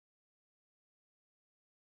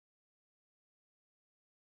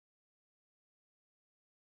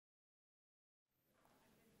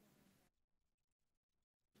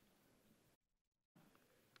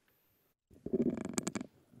All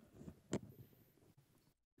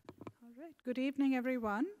right, good evening,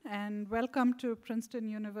 everyone, and welcome to Princeton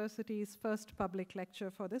University's first public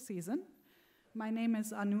lecture for the season. My name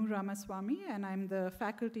is Anu Ramaswamy, and I'm the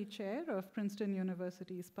faculty chair of Princeton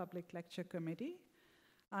University's Public Lecture Committee.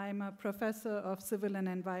 I'm a professor of civil and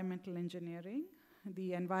environmental engineering,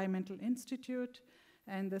 the Environmental Institute,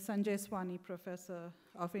 and the Sanjay Swani Professor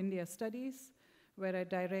of India Studies, where I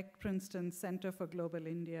direct Princeton's Center for Global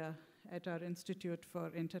India at our Institute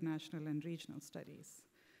for International and Regional Studies.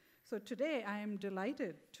 So today I am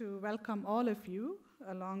delighted to welcome all of you,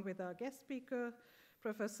 along with our guest speaker,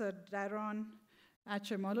 Professor Daron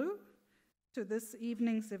Acemoglu, to this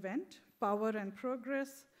evening's event, Power and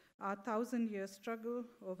Progress, Our 1,000-Year Struggle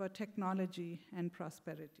Over Technology and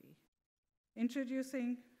Prosperity.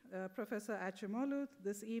 Introducing Professor Acemoglu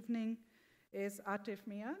this evening is Atif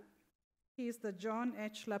Mian. He is the John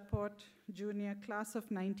H. Laporte Jr. Class of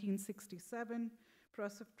 1967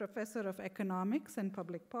 Professor of Economics and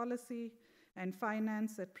Public Policy and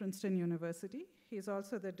Finance at Princeton University. He is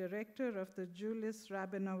also the director of the Julius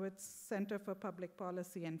Rabinowitz Center for Public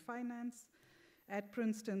Policy and Finance at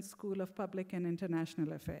Princeton School of Public and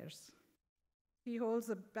International Affairs. He holds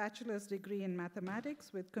a bachelor's degree in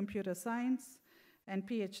mathematics with computer science and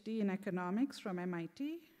PhD in economics from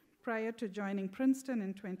MIT. Prior to joining Princeton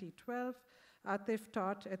in 2012, Atif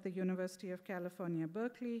taught at the University of California,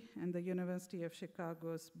 Berkeley, and the University of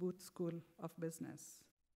Chicago's Booth School of Business.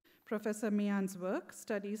 Professor Mian's work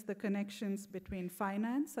studies the connections between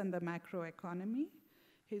finance and the macroeconomy.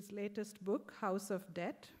 His latest book, House of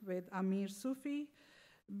Debt, with Amir Sufi,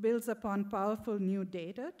 builds upon powerful new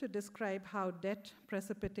data to describe how debt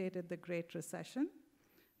precipitated the Great Recession.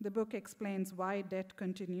 The book explains why debt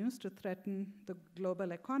continues to threaten the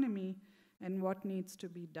global economy and what needs to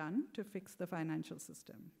be done to fix the financial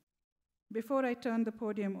system. Before I turn the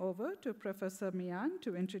podium over to Professor Mian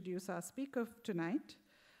to introduce our speaker tonight,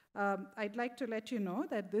 I'd like to let you know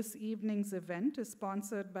that this evening's event is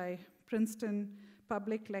sponsored by Princeton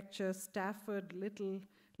Public Lecture Stafford Little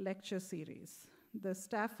Lecture Series. The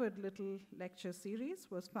Stafford Little Lecture Series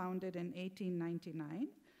was founded in 1899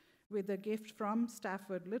 with a gift from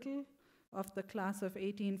Stafford Little of the class of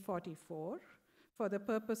 1844 for the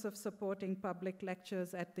purpose of supporting public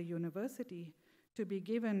lectures at the university to be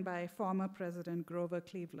given by former President Grover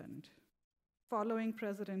Cleveland. Following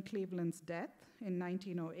President Cleveland's death in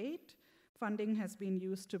 1908, funding has been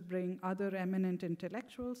used to bring other eminent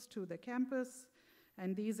intellectuals to the campus,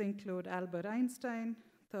 and these include Albert Einstein,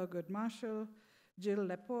 Thurgood Marshall, Jill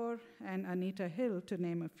Lepore, and Anita Hill, to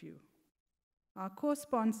name a few. Our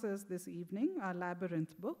co-sponsors this evening are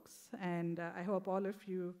Labyrinth Books, and I hope all of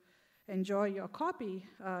you enjoy your copy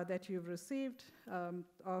that you've received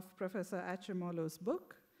of Professor Acemoglu's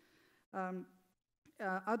book.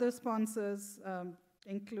 Other sponsors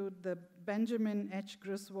include the Benjamin H.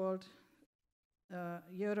 Griswold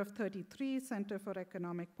Year of 33 Center for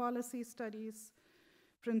Economic Policy Studies,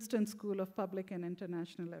 Princeton School of Public and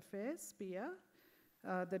International Affairs, PIA,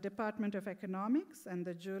 the Department of Economics, and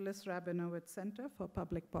the Julius Rabinowitz Center for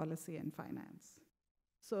Public Policy and Finance.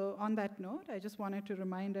 So on that note, I just wanted to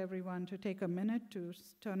remind everyone to take a minute to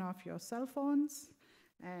turn off your cell phones,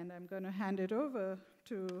 and I'm going to hand it over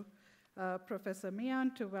to Professor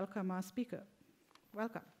Mian to welcome our speaker.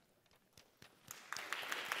 Welcome.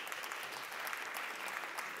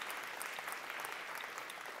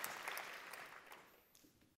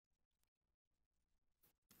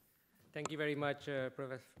 Thank you very much,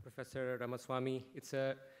 Professor Ramaswamy. It's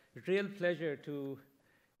a real pleasure to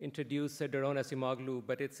introduce Daron Acemoglu,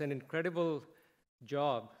 but it's an incredible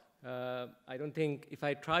job. I don't think, if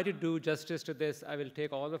I try to do justice to this, I will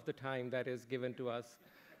take all of the time that is given to us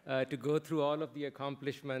to go through all of the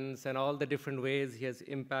accomplishments and all the different ways he has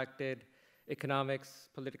impacted economics,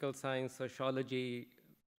 political science, sociology,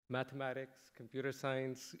 mathematics, computer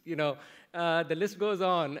science, the list goes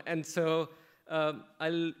on. And so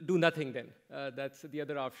I'll do nothing then. That's the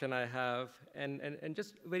other option I have. And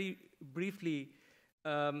just very briefly,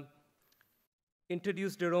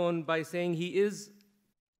 introduce Daron by saying he is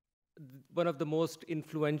one of the most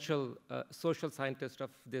influential social scientists of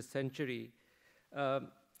this century.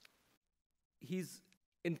 He's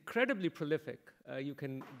incredibly prolific. You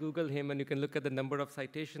can Google him and you can look at the number of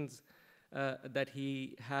citations that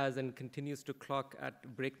he has and continues to clock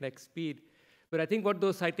at breakneck speed. But I think what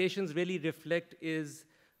those citations really reflect is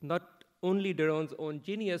not only Daron's own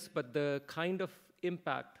genius, but the kind of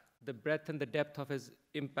impact, the breadth and the depth of his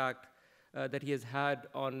impact that he has had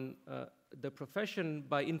on the profession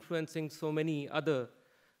by influencing so many other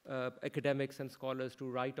academics and scholars to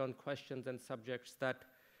write on questions and subjects that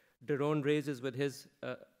Daron raises with his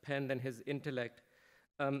pen and his intellect,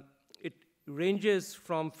 it ranges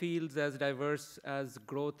from fields as diverse as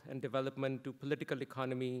growth and development to political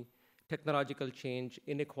economy, technological change,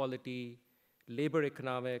 inequality, labor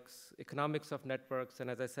economics, economics of networks, and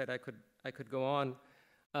as I said, I could go on.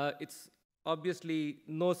 It's obviously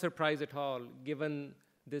no surprise at all, given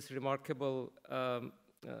this remarkable set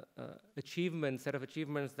of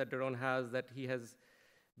achievements that Daron has, that he has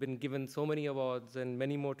been given so many awards and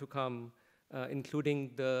many more to come,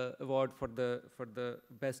 including the award for the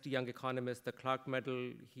best young economist, the Clark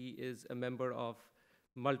Medal. He is a member of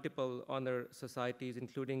multiple honor societies,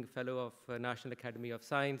 including fellow of National Academy of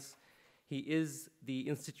Science. He is the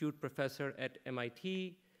institute professor at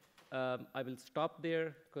MIT. I will stop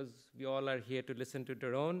there because we all are here to listen to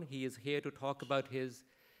Daron. He is here to talk about his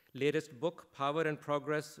latest book, Power and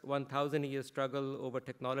Progress, 1,000-Year Struggle Over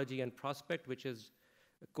Technology and Prospect, which is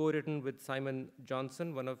co-written with Simon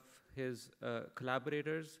Johnson, one of his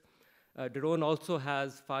collaborators. Daron also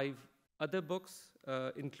has 5 other books,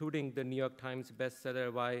 including the New York Times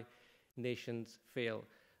bestseller, Why Nations Fail.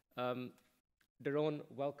 Daron,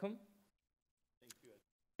 welcome. Thank you.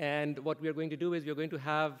 And what we are going to do is we're going to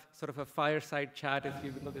have sort of a fireside chat.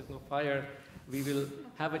 Even though there's no fire, we will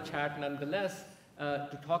have a chat nonetheless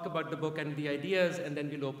to talk about the book and the ideas, and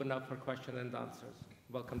then we'll open up for questions and answers.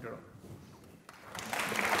 Welcome, Daron.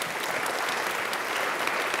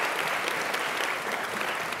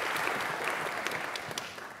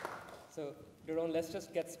 So, Daron, let's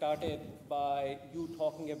just get started by you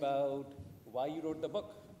talking about why you wrote the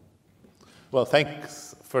book. Well,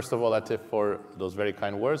 thanks, first of all, Atif, for those very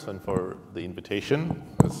kind words and for the invitation.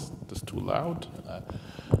 It's just too loud.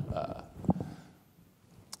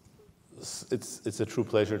 It's a true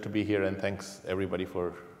pleasure to be here, and thanks, everybody,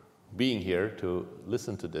 for being here to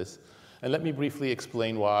listen to this. And let me briefly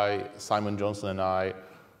explain why Simon Johnson and I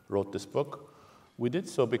wrote this book. We did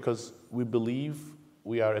so because we believe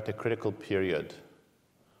we are at a critical period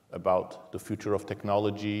about the future of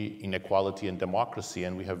technology, inequality, and democracy,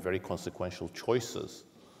 and we have very consequential choices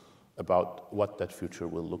about what that future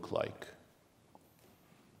will look like.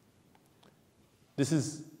 This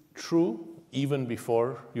is true even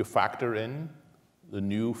before you factor in the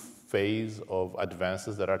new phase of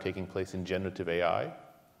advances that are taking place in generative AI.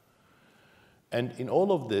 And in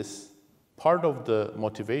all of this, part of the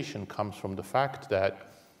motivation comes from the fact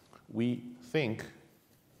that we think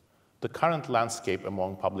the current landscape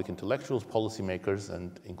among public intellectuals, policymakers,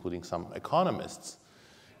 and including some economists,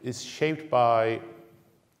 is shaped by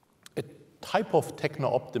a type of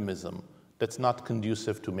techno-optimism that's not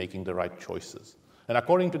conducive to making the right choices. And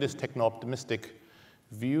according to this techno-optimistic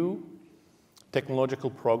view, technological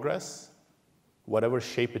progress, whatever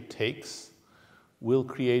shape it takes, will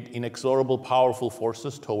create inexorable, powerful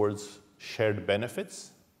forces towards shared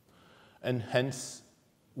benefits. And hence,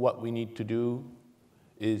 what we need to do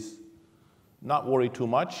is not worry too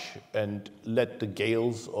much and let the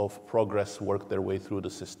gales of progress work their way through the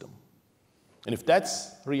system. And if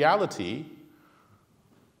that's reality,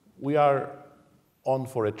 we are on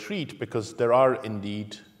for a treat, because there are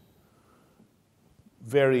indeed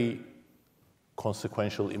very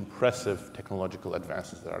consequential, impressive technological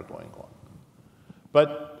advances that are going on.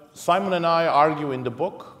 But Simon and I argue in the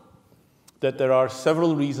book that there are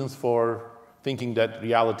several reasons for thinking that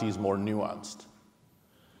reality is more nuanced.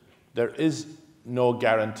 There is no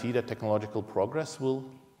guarantee that technological progress will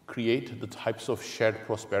create the types of shared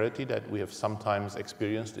prosperity that we have sometimes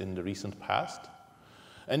experienced in the recent past.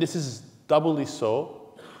 And this is doubly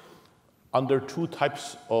so under 2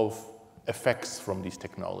 types of effects from these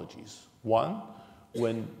technologies. One,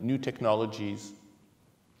 when new technologies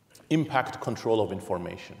impact control of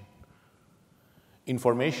information.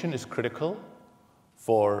 Information is critical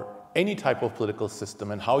for any type of political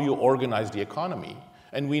system and how you organize the economy.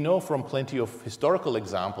 And we know from plenty of historical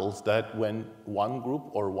examples that when one group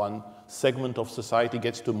or one segment of society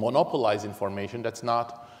gets to monopolize information, that's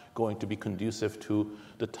not going to be conducive to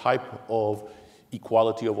the type of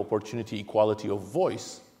equality of opportunity, equality of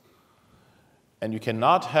voice. And you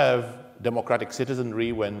cannot have democratic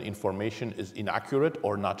citizenry when information is inaccurate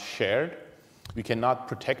or not shared. You cannot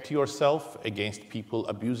protect yourself against people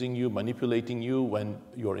abusing you, manipulating you when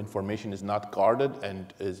your information is not guarded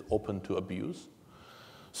and is open to abuse.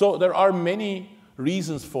 So there are many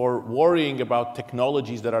reasons for worrying about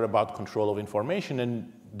technologies that are about control of information,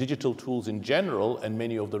 and digital tools in general, and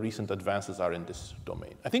many of the recent advances are in this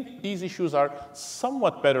domain. I think these issues are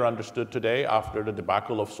somewhat better understood today after the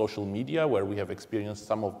debacle of social media, where we have experienced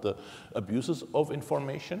some of the abuses of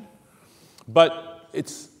information. But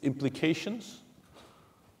its implications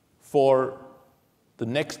for the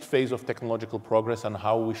next phase of technological progress and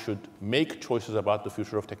how we should make choices about the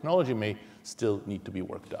future of technology may still need to be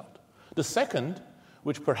worked out. The second,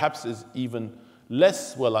 which perhaps is even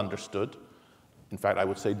less well understood, in fact, I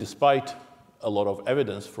would say despite a lot of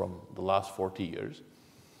evidence from the last 40 years,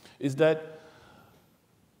 is that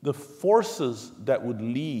the forces that would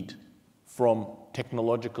lead from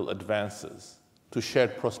technological advances to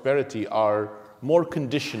shared prosperity are more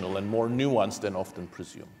conditional and more nuanced than often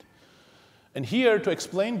presumed. And here, to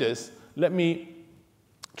explain this, let me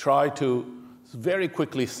try to very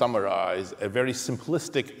quickly summarize a very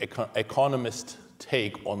simplistic economist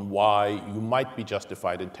take on why you might be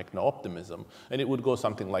justified in techno-optimism. And it would go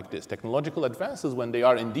something like this. Technological advances, when they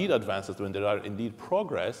are indeed advances, when there are indeed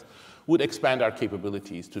progress, would expand our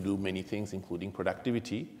capabilities to do many things, including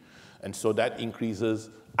productivity. And so that increases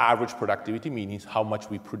average productivity, meaning how much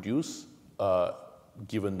we produce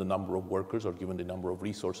given the number of workers or given the number of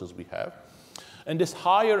resources we have. And this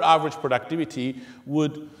higher average productivity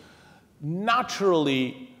would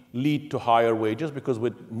naturally lead to higher wages, because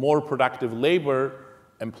with more productive labor,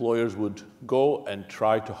 employers would go and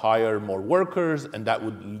try to hire more workers, and that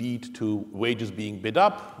would lead to wages being bid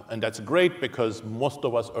up. And that's great because most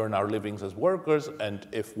of us earn our livings as workers, and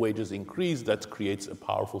if wages increase, that creates a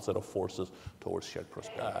powerful set of forces towards shared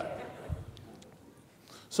prosperity.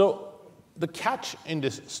 So the catch in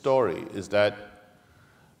this story is that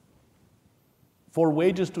for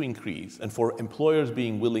wages to increase and for employers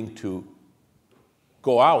being willing to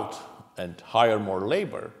go out and hire more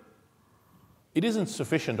labor, it isn't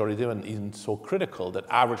sufficient or isn't so critical that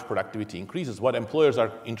average productivity increases. What employers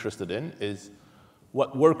are interested in is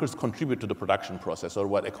what workers contribute to the production process, or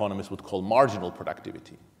what economists would call marginal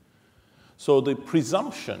productivity. So the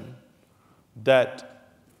presumption that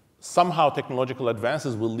somehow technological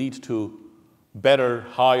advances will lead to better,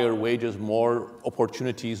 higher wages, more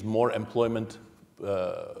opportunities, more employment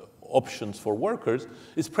options for workers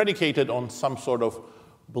is predicated on some sort of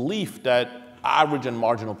belief that average and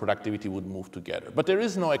marginal productivity would move together. But there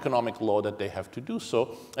is no economic law that they have to do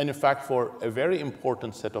so. And in fact, for a very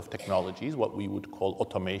important set of technologies, what we would call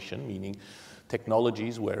automation, meaning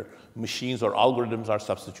technologies where machines or algorithms are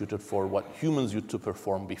substituted for what humans used to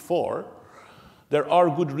perform before, there are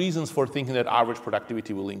good reasons for thinking that average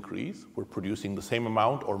productivity will increase. We're producing the same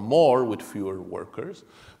amount or more with fewer workers.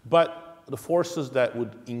 But the forces that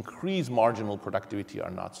would increase marginal productivity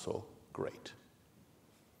are not so great.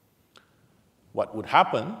 What would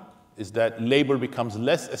happen is that labor becomes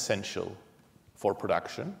less essential for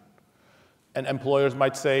production, and employers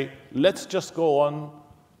might say, let's just go on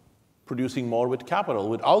producing more with capital,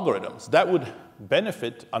 with algorithms. That would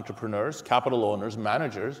benefit entrepreneurs, capital owners,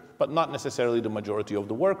 managers, but not necessarily the majority of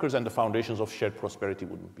the workers, and the foundations of shared prosperity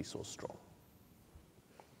wouldn't be so strong.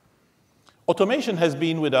 Automation has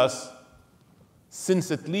been with us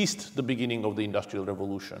since at least the beginning of the Industrial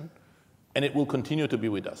Revolution, and it will continue to be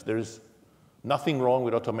with us. There is nothing wrong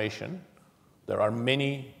with automation. There are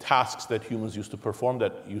many tasks that humans used to perform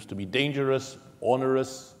that used to be dangerous,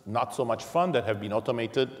 onerous, not so much fun, that have been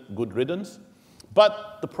automated, good riddance.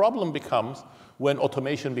 But the problem becomes when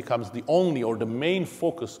automation becomes the only or the main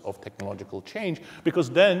focus of technological change, because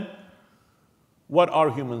then what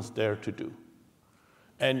are humans there to do?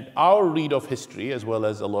 And our read of history, as well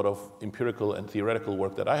as a lot of empirical and theoretical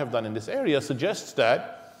work that I have done in this area, suggests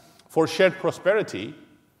that for shared prosperity,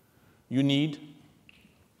 you need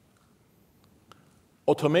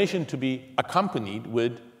automation to be accompanied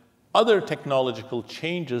with other technological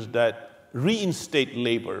changes that reinstate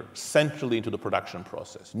labor centrally into the production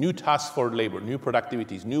process. New tasks for labor, new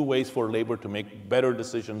productivities, new ways for labor to make better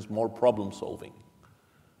decisions, more problem solving.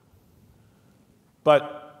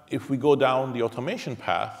 But if we go down the automation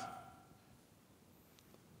path,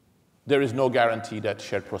 there is no guarantee that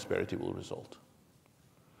shared prosperity will result.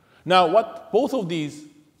 Now, what both of these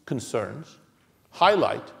concerns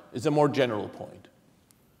highlight is a more general point.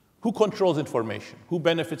 Who controls information? Who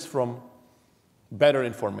benefits from better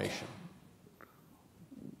information?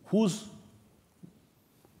 Whose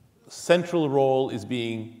central role is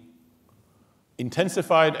being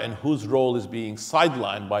intensified and whose role is being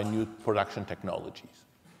sidelined by new production technologies?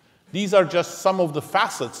 These are just some of the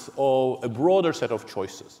facets of a broader set of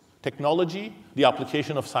choices. Technology, the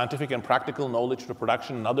application of scientific and practical knowledge to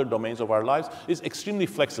production and other domains of our lives is extremely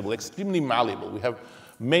flexible, extremely malleable. We have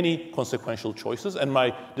many consequential choices, and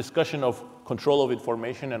my discussion of control of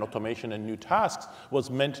information and automation and new tasks was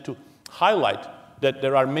meant to highlight that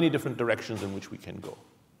there are many different directions in which we can go.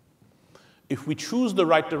 If we choose the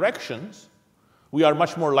right directions, we are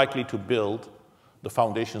much more likely to build the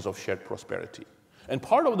foundations of shared prosperity. And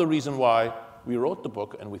part of the reason why we wrote the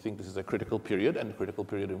book and we think this is a critical period, and a critical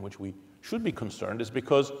period in which we should be concerned, is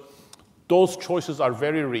because those choices are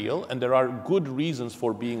very real, and there are good reasons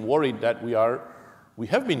for being worried that we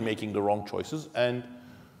have been making the wrong choices, and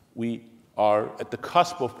we are at the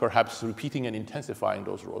cusp of perhaps repeating and intensifying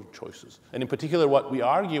those wrong choices. And in particular, what we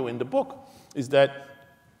argue in the book is that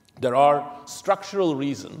there are structural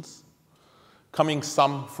reasons, coming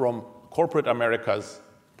some from corporate America's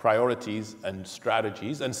priorities and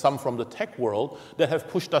strategies, and some from the tech world, that have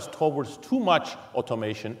pushed us towards too much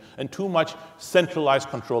automation and too much centralized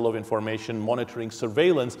control of information, monitoring,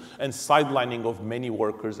 surveillance, and sidelining of many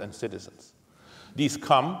workers and citizens. These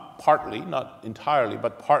come partly, not entirely,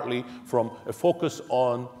 but partly from a focus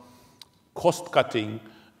on cost cutting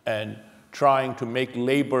and trying to make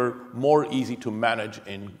labor more easy to manage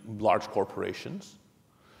in large corporations.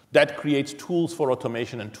 That creates tools for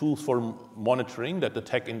automation and tools for monitoring that the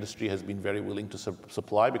tech industry has been very willing to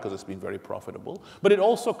supply because it's been very profitable. But it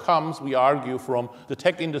also comes, we argue, from the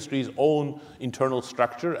tech industry's own internal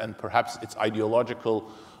structure and perhaps its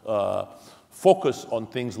ideological focus on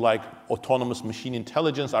things like autonomous machine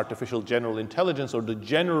intelligence, artificial general intelligence, or the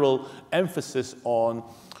general emphasis on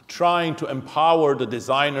trying to empower the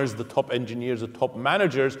designers, the top engineers, the top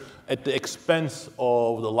managers at the expense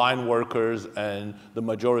of the line workers and the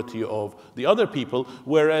majority of the other people,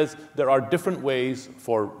 whereas there are different ways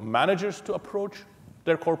for managers to approach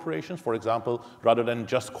their corporations. For example, rather than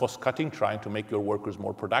just cost cutting, trying to make your workers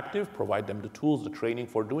more productive, provide them the tools, the training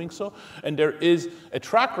for doing so. And there is a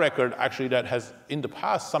track record actually that has in the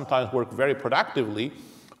past sometimes worked very productively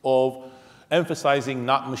of emphasizing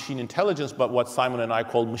not machine intelligence, but what Simon and I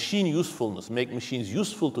call machine usefulness, make machines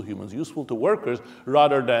useful to humans, useful to workers,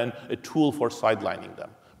 rather than a tool for sidelining them.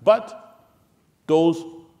 But those,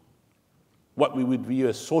 what we would view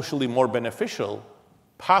as socially more beneficial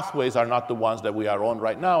pathways, are not the ones that we are on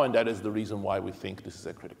right now, and that is the reason why we think this is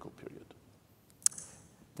a critical period.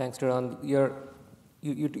 Thanks, Daron.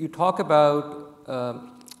 You talk about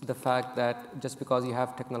the fact that just because you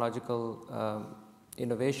have technological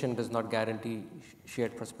innovation does not guarantee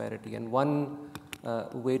shared prosperity. And one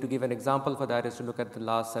way to give an example for that is to look at the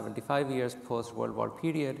last 75 years post-World War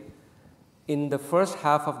period. In the first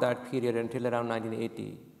half of that period until around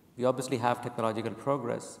 1980, we obviously have technological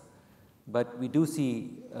progress, but we do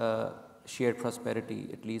see shared prosperity,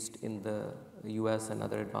 at least in the US and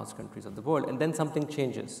other advanced countries of the world. And then something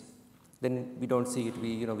changes. Then we don't see it.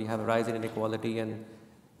 We have a rise in inequality and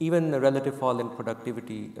even a relative fall in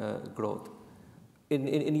productivity growth.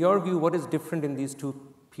 In your view, what is different in these two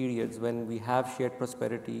periods when we have shared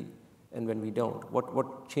prosperity and when we don't?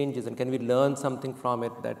 What changes, and can we learn something from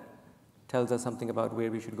it that tells us something about where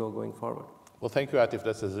we should go going forward? Well, thank you, Atif.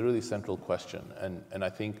 That's a really central question. And I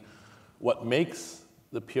think what makes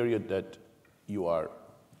the period that you are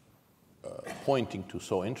pointing to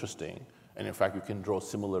so interesting, and in fact you can draw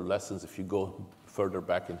similar lessons if you go further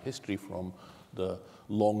back in history from the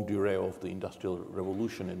longue durée of the Industrial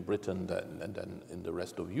Revolution in Britain and then in the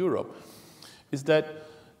rest of Europe, is that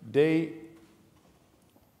they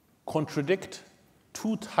contradict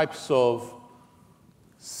two types of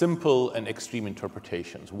simple and extreme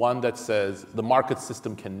interpretations. One that says the market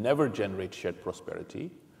system can never generate shared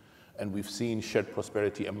prosperity, and we've seen shared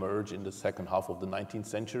prosperity emerge in the second half of the 19th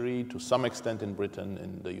century, to some extent in Britain,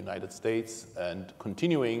 in the United States, and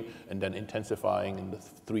continuing and then intensifying in the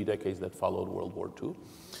 3 decades that followed World War II.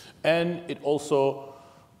 And it also,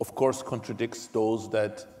 of course, contradicts those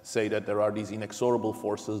that say that there are these inexorable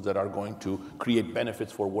forces that are going to create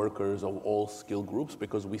benefits for workers of all skill groups,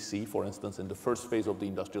 because we see, for instance, in the first phase of the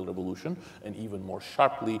Industrial Revolution, and even more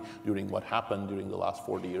sharply during what happened during the last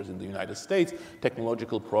 40 years in the United States,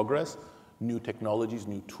 technological progress, new technologies,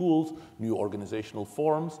 new tools, new organizational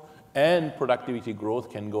forms, and productivity growth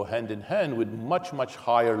can go hand in hand with much, much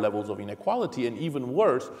higher levels of inequality, and even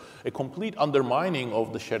worse, a complete undermining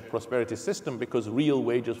of the shared prosperity system, because real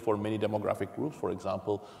wages for many demographic groups, for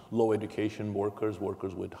example, low education workers,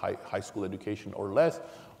 workers with high school education or less,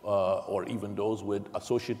 or even those with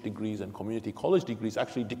associate degrees and community college degrees,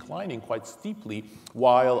 actually declining quite steeply,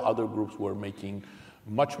 while other groups were making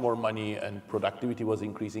much more money and productivity was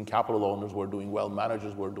increasing, capital owners were doing well,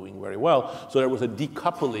 managers were doing very well. So there was a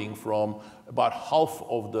decoupling from about half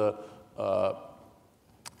of the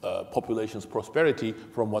population's prosperity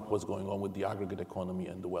from what was going on with the aggregate economy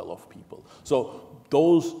and the well-off people. So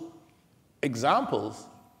those examples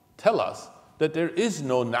tell us that there is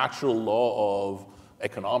no natural law of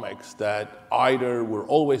economics that either we're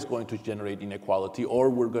always going to generate inequality or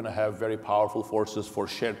we're going to have very powerful forces for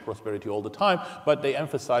shared prosperity all the time, but they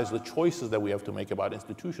emphasize the choices that we have to make about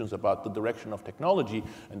institutions, about the direction of technology,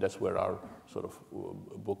 and that's where our sort of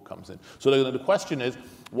book comes in. So the question is,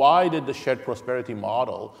 why did the shared prosperity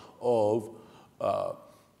model of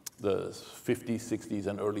the 50s, 60s,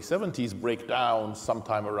 and early 70s break down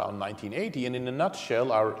sometime around 1980. And in a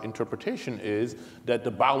nutshell, our interpretation is that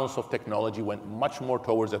the balance of technology went much more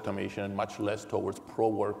towards automation and much less towards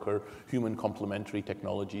pro-worker, human complementary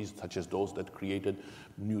technologies, such as those that created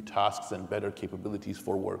new tasks and better capabilities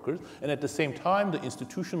for workers. And at the same time, the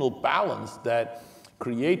institutional balance that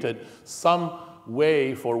created some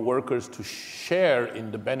way for workers to share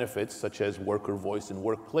in the benefits, such as worker voice in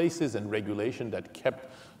workplaces and regulation that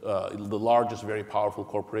kept the largest, very powerful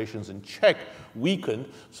corporations in check, weakened.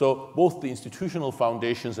 So both the institutional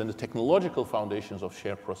foundations and the technological foundations of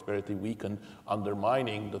shared prosperity weakened,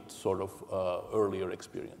 undermining the sort of earlier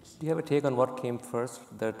experience. Do you have a take on what came first,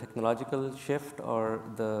 the technological shift or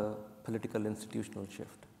the political institutional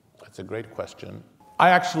shift? That's a great question. I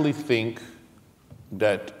actually think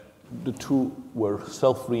that the two were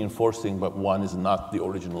self-reinforcing, but one is not the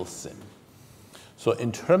original sin. So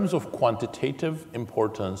in terms of quantitative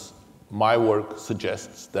importance, my work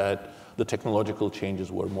suggests that the technological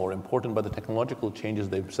changes were more important, but the technological changes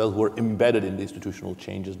themselves were embedded in the institutional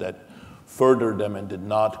changes that furthered them and did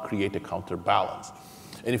not create a counterbalance.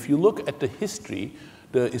 And if you look at the history,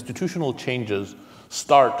 the institutional changes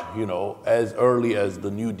start, as early as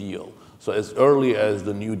the New Deal. So as early as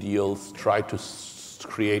the New Deal tried to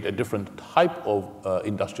create a different type of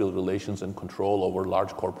industrial relations and control over large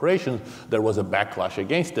corporations, there was a backlash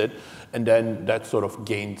against it. And then that sort of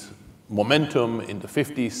gained momentum in the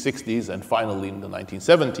 50s, 60s, and finally in the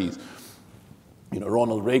 1970s.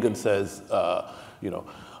 Ronald Reagan says,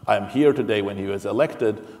 I'm here today when he was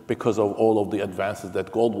elected because of all of the advances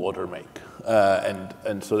that Goldwater make.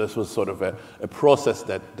 And so this was sort of a process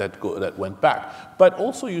that went back. But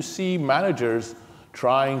also you see managers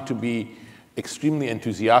trying to be extremely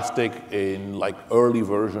enthusiastic in early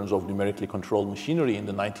versions of numerically controlled machinery in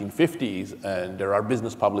the 1950s, and there are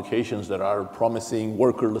business publications that are promising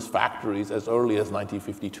workerless factories as early as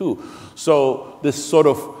 1952. So this sort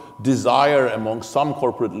of desire among some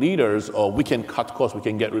corporate leaders, we can cut costs, we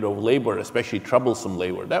can get rid of labor, especially troublesome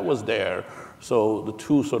labor, that was there. So the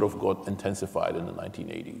two sort of got intensified in the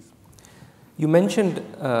 1980s. You mentioned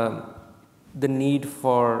the need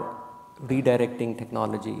for redirecting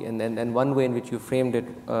technology, and one way in which you framed it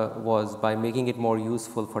was by making it more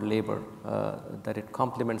useful for labor, that it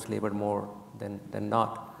complements labor more than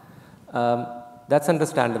not. That's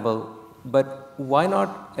understandable, but why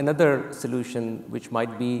not another solution which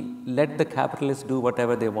might be let the capitalists do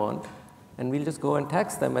whatever they want and we'll just go and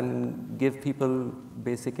tax them and give people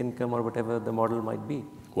basic income or whatever the model might be?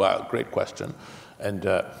 Wow, great question. And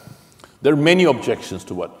there are many objections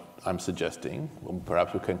to what I'm suggesting.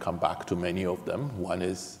 Perhaps we can come back to many of them. One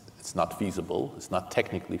is it's not feasible. It's not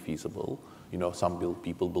technically feasible. Some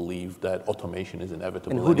people believe that automation is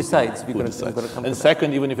inevitable. And who decides? Who decides? And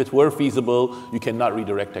second, even if it were feasible, you cannot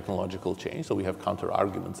redirect technological change. So we have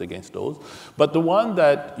counter-arguments against those. But the one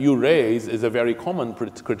that you raise is a very common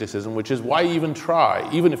criticism, which is why even try?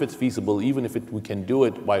 Even if it's feasible, even if we can do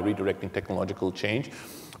it by redirecting technological change,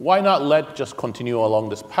 why not just continue along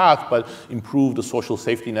this path, but improve the social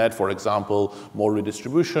safety net, for example, more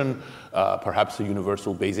redistribution, perhaps a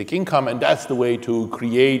universal basic income, and that's the way to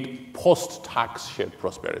create post-tax shared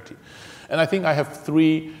prosperity. And I think I have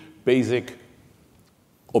three basic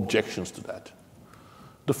objections to that.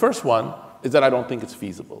 The first one is that I don't think it's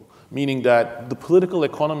feasible, meaning that the political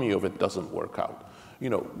economy of it doesn't work out.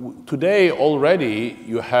 Today already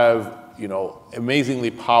you have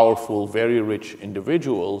amazingly powerful, very rich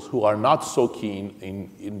individuals who are not so keen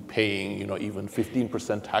in paying, even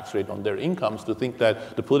 15% tax rate on their incomes to think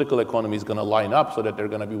that the political economy is going to line up so that they're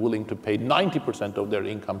going to be willing to pay 90% of their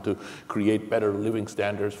income to create better living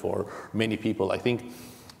standards for many people. I think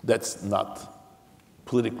that's not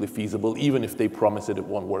politically feasible. Even if they promise it, it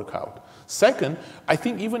won't work out. Second, I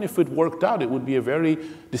think even if it worked out, it would be a very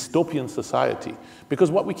dystopian society,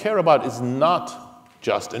 because what we care about is not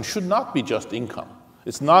just and should not be just income.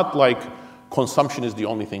 It's not like consumption is the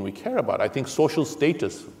only thing we care about. I think social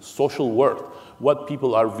status, social worth, what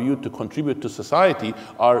people are viewed to contribute to society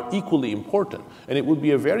are equally important. And it would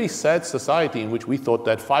be a very sad society in which we thought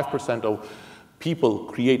that 5% of people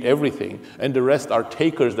create everything and the rest are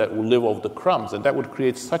takers that will live off the crumbs. And that would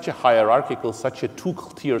create such a hierarchical, such a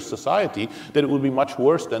two-tier society that it would be much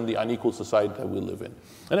worse than the unequal society that we live in.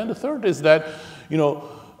 And then the third is that,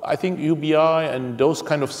 I think UBI and those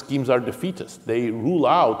kind of schemes are defeatist. They rule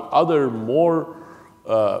out other more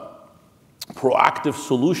proactive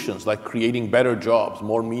solutions like creating better jobs,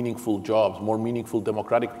 more meaningful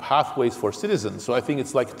democratic pathways for citizens. So I think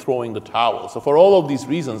it's like throwing the towel. So for all of these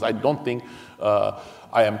reasons, I don't think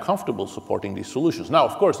I am comfortable supporting these solutions. Now,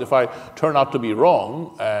 of course, if I turn out to be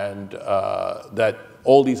wrong and that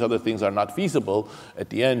all these other things are not feasible, at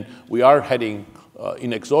the end, we are heading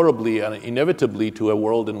inexorably and inevitably to a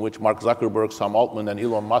world in which Mark Zuckerberg, Sam Altman, and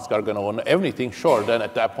Elon Musk are going to own everything. Sure, then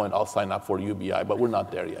at that point, I'll sign up for UBI, but we're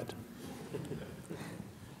not there yet.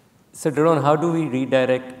 So, Daron, how do we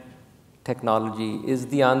redirect technology? Is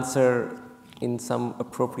the answer in some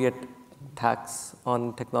appropriate tax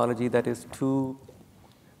on technology that is too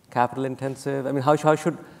capital intensive? I mean,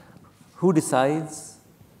 who decides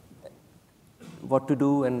what to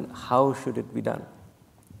do and how should it be done?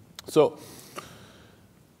 So,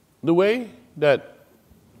 the way that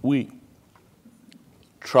we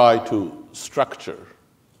try to structure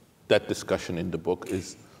that discussion in the book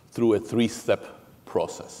is through a three-step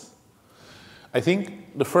process. I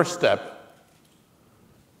think the first step,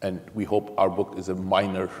 and we hope our book is a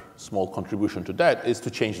minor, small contribution to that, is to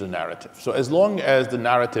change the narrative. So as long as the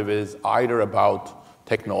narrative is either about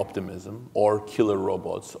techno-optimism or killer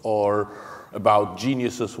robots or about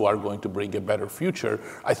geniuses who are going to bring a better future,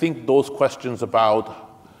 I think those questions about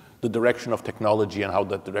the direction of technology and how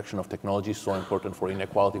that direction of technology is so important for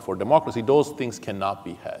inequality, for democracy, those things cannot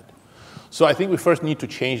be had. So I think we first need to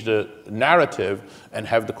change the narrative and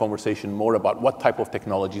have the conversation more about what type of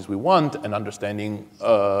technologies we want and understanding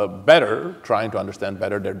better, trying to understand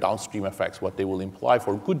better their downstream effects, what they will imply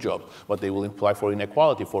for good jobs, what they will imply for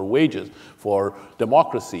inequality, for wages, for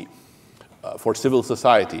democracy, for civil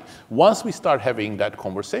society. Once we start having that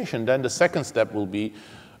conversation, then the second step will be,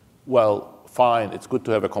 well, fine, it's good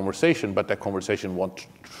to have a conversation, but that conversation won't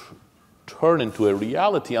turn into a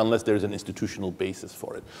reality unless there's an institutional basis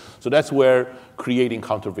for it. So that's where creating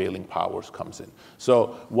countervailing powers comes in.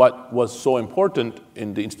 So what was so important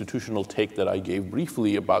in the institutional take that I gave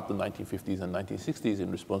briefly about the 1950s and 1960s in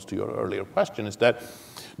response to your earlier question is that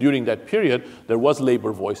during that period, there was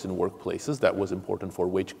labor voice in workplaces that was important for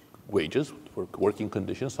wages, for working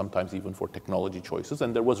conditions, sometimes even for technology choices,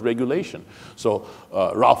 and there was regulation. So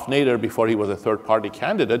Ralph Nader, before he was a third-party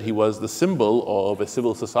candidate, he was the symbol of a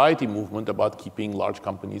civil society movement about keeping large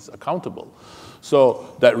companies accountable.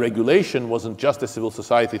 So that regulation wasn't just a civil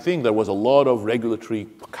society thing. There was a lot of regulatory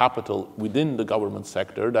capital within the government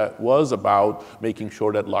sector that was about making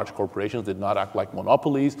sure that large corporations did not act like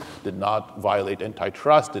monopolies, did not violate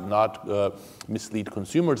antitrust, did not mislead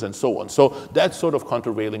consumers, and so on. So that sort of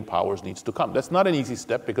countervailing powers needs to come. That's not an easy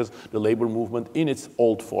step because the labor movement in its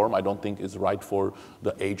old form, I don't think is right for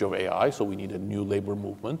the age of AI, so we need a new labor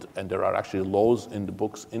movement, and there are actually laws in the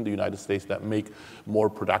books in the United States that make more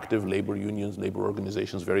productive labor unions, labor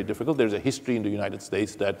organizations very difficult. There's a history in the United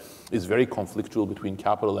States that is very conflictual between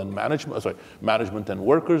capital and management and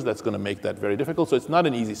workers. That's going to make that very difficult. So it's not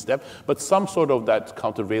an easy step, but some sort of that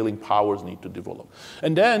countervailing powers need to develop.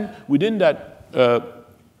 And then within that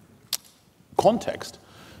context,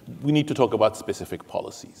 we need to talk about specific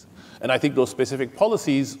policies. And I think those specific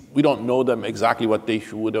policies, we don't know them exactly what they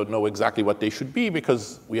should, we don't know exactly what they should be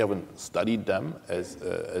because we haven't studied them as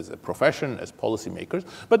a profession, as policymakers.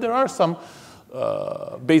 But there are some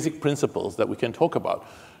basic principles that we can talk about.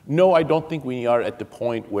 No, I don't think we are at the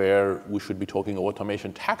point where we should be talking of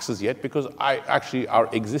automation taxes yet because our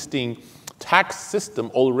existing tax system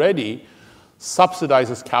already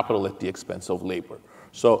subsidizes capital at the expense of labor.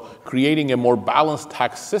 So creating a more balanced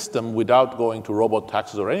tax system without going to robot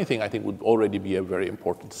taxes or anything, I think would already be a very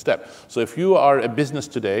important step. So if you are a business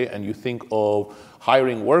today and you think of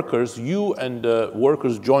hiring workers, you and the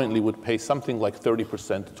workers jointly would pay something like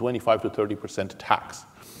 30%, 25 to 30% tax.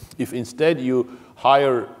 If instead you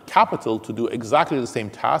hire capital to do exactly the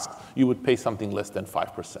same task, you would pay something less than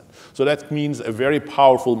 5%. So that means a very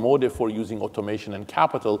powerful motive for using automation and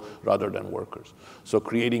capital rather than workers. So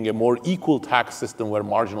creating a more equal tax system where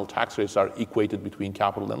marginal tax rates are equated between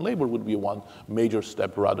capital and labor would be one major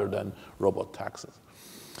step rather than robot taxes.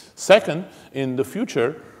 Second, in the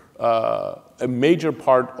future, a major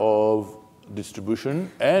part of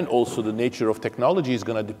distribution and also the nature of technology is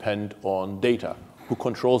going to depend on data. Who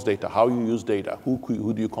controls data, how you use data,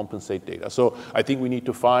 who do you compensate data. So I think we need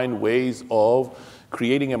to find ways of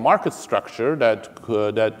creating a market structure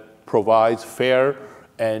that provides fair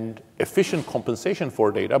and efficient compensation for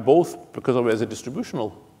data, both because of it as a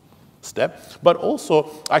distributional step, but also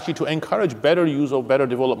actually to encourage better use of better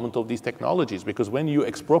development of these technologies, because when you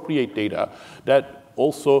expropriate data, that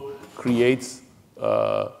also creates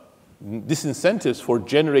disincentives for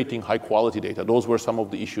generating high-quality data. Those were some of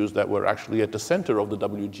the issues that were actually at the center of the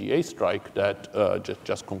WGA strike that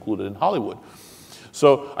just concluded in Hollywood.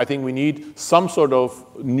 So I think we need some sort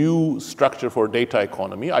of new structure for data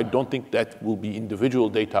economy. I don't think that will be individual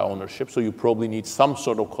data ownership, so you probably need some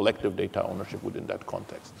sort of collective data ownership within that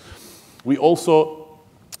context. We also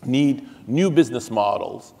need new business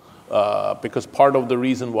models. Because part of the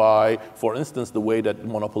reason why, for instance, the way that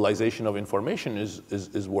monopolization of information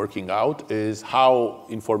is working out is how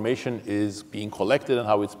information is being collected and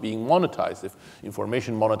how it's being monetized. If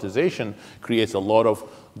information monetization creates a lot of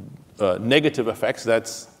negative effects,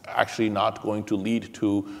 that's actually not going to lead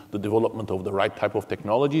to the development of the right type of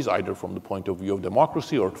technologies, either from the point of view of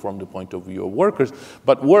democracy or from the point of view of workers.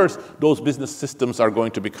 But worse, those business systems are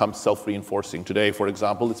going to become self-reinforcing. Today, for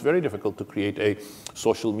example, it's very difficult to create a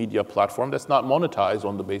social media platform that's not monetized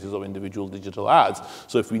on the basis of individual digital ads.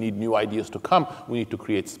 So if we need new ideas to come, we need to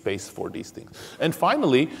create space for these things. And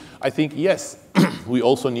finally, I think, yes, we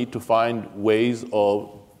also need to find ways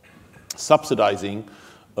of subsidizing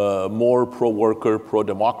more pro-worker,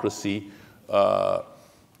 pro-democracy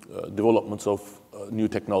developments of new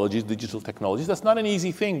technologies, digital technologies. That's not an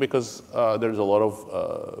easy thing because there's a lot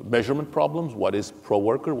of measurement problems. What is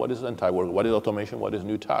pro-worker? What is anti-worker? What is automation? What is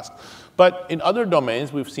new task? But in other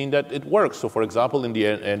domains, we've seen that it works. So for example, in the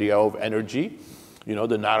area of energy,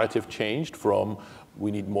 the narrative changed from we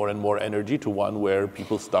need more and more energy to one where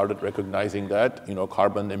people started recognizing that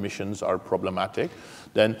carbon emissions are problematic.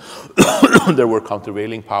 Then there were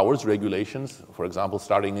countervailing powers, regulations, for example,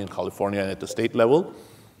 starting in California and at the state level,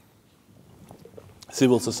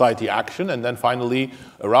 civil society action, and then finally,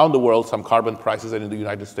 around the world, some carbon prices, and in the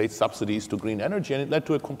United States, subsidies to green energy, and it led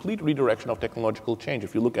to a complete redirection of technological change.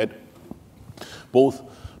 If you look at both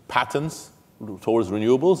patents towards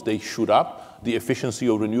renewables, they shoot up. The efficiency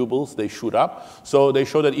of renewables, they shoot up. So they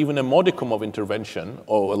show that even a modicum of intervention,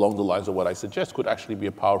 or along the lines of what I suggest, could actually be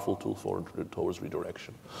a powerful tool towards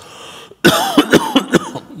redirection.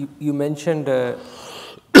 You mentioned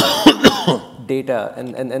data,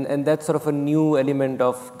 and that's sort of a new element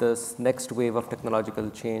of this next wave of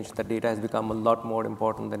technological change, that data has become a lot more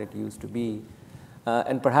important than it used to be.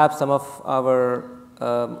 And perhaps some of our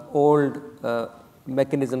old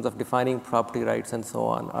mechanisms of defining property rights and so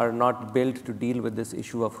on are not built to deal with this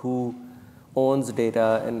issue of who owns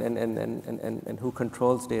data and who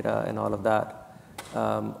controls data and all of that.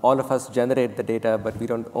 All of us generate the data, but we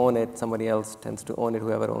don't own it. Somebody else tends to own it,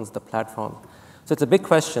 whoever owns the platform. So it's a big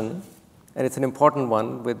question, and it's an important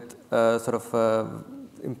one with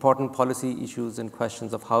important policy issues and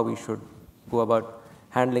questions of how we should go about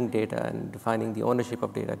handling data and defining the ownership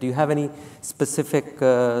of data. Do you have any specific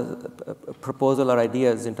proposal or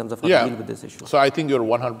ideas in terms of how to deal with this issue? So I think you're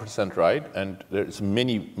 100% right, and it's a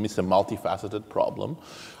multifaceted problem.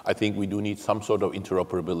 I think we do need some sort of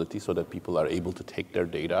interoperability so that people are able to take their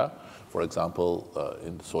data, for example,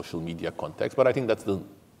 in the social media context. But I think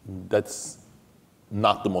that's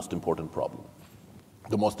not the most important problem.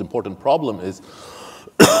 The most important problem is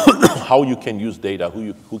how you can use data,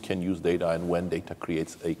 who can use data, and when data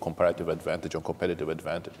creates a comparative advantage or competitive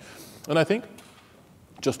advantage. And I think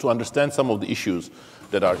just to understand some of the issues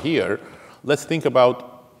that are here, let's think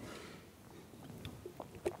about,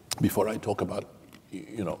 before I talk about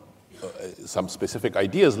some specific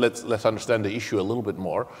ideas, let's understand the issue a little bit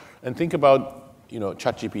more and think about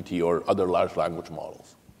ChatGPT or other large language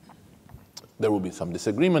models. There will be some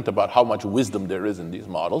disagreement about how much wisdom there is in these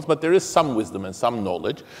models, but there is some wisdom and some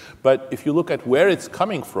knowledge. But if you look at where it's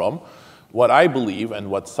coming from, what I believe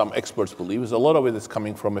and what some experts believe is a lot of it is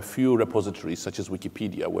coming from a few repositories, such as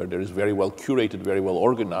Wikipedia, where there is very well curated, very well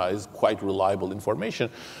organized, quite reliable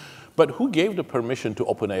information. But who gave the permission to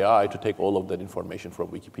OpenAI to take all of that information from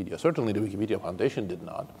Wikipedia? Certainly the Wikipedia Foundation did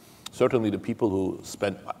not. Certainly the people who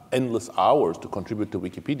spent endless hours to contribute to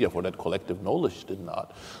Wikipedia for that collective knowledge did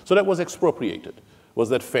not. So that was expropriated. Was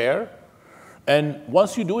that fair? And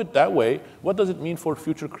once you do it that way, what does it mean for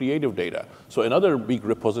future creative data? So another big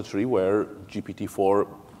repository where GPT-4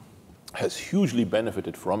 has hugely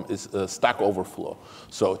benefited from is Stack Overflow.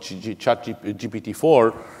 So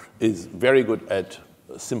GPT-4 is very good at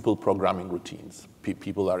simple programming routines.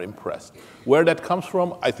 People are impressed. Where that comes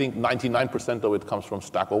from, I think 99% of it comes from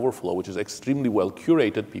Stack Overflow, which is extremely well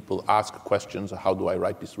curated. People ask questions, how do I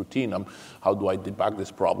write this routine? How do I debug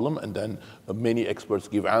this problem? And then many experts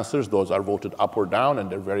give answers. Those are voted up or down, and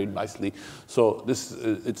they're very nicely. So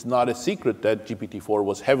it's not a secret that GPT-4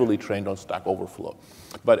 was heavily trained on Stack Overflow.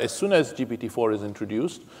 But as soon as GPT-4 is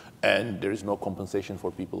introduced, and there is no compensation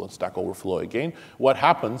for people on Stack Overflow again, what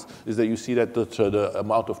happens is that you see that the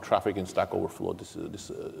amount of traffic in Stack Overflow disappears.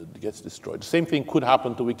 gets destroyed. The same thing could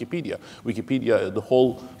happen to Wikipedia. Wikipedia, the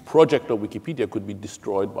whole project of Wikipedia could be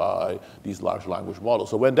destroyed by these large language models.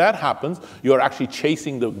 So when that happens, you're actually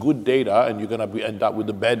chasing the good data, and you're going to end up with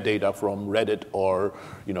the bad data from Reddit or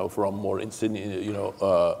from more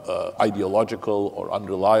ideological or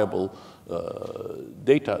unreliable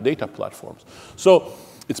data platforms. So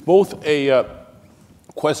it's both a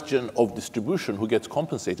question of distribution, who gets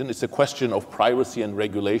compensated. It's a question of privacy and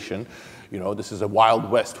regulation. This is a wild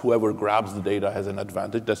west. Whoever grabs the data has an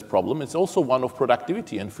advantage. That's a problem. It's also one of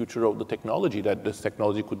productivity and future of the technology, that this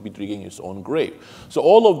technology could be digging its own grave. So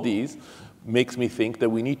all of these makes me think that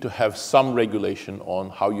we need to have some regulation on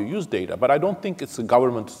how you use data. But I don't think it's the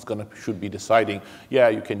government should be deciding, yeah,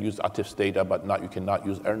 you can use Atif's data, but you cannot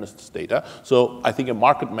use Ernest's data. So I think a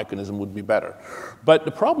market mechanism would be better. But the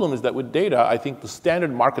problem is that with data, I think the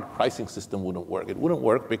standard market pricing system wouldn't work. It wouldn't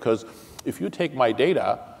work because if you take my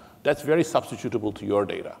data, that's very substitutable to your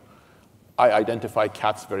data. I identify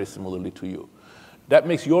cats very similarly to you. That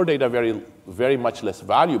makes your data very, very much less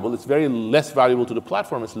valuable. It's very less valuable to the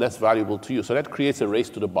platform. It's less valuable to you. So that creates a race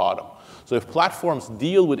to the bottom. So if platforms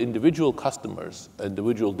deal with individual customers,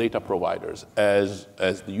 individual data providers as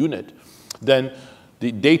the unit, then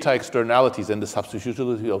the data externalities and the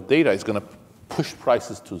substitutability of data is going to push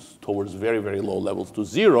prices towards very, very low levels to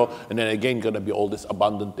zero, and then again going to be all this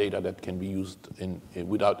abundant data that can be used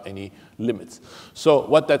without any limits. So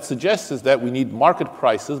what that suggests is that we need market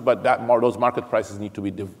prices, but those market prices need to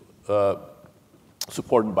be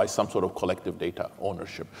supported by some sort of collective data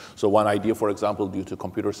ownership. So one idea, for example, due to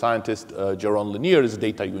computer scientist Jaron Lanier, is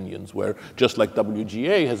data unions, where just like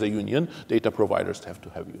WGA has a union, data providers have to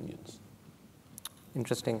have unions.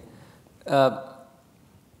 Interesting.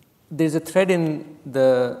 There's a thread in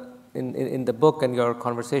the book and your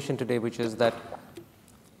conversation today, which is that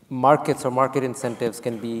markets or market incentives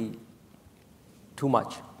can be too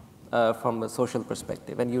much from a social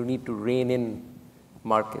perspective, and you need to rein in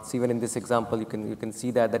markets. Even in this example, you can see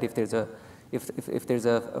that if there's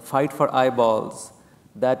a fight for eyeballs,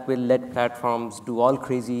 that will let platforms do all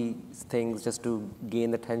crazy things just to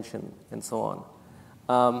gain attention and so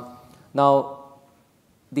on. Now,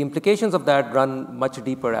 the implications of that run much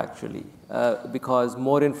deeper, actually, because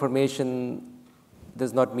more information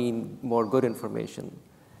does not mean more good information.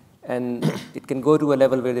 And it can go to a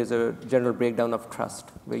level where there's a general breakdown of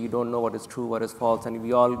trust, where you don't know what is true, what is false, and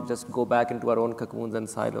we all just go back into our own cocoons and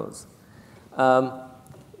silos.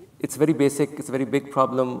 It's very basic. It's a very big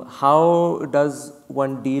problem. How does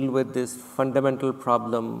one deal with this fundamental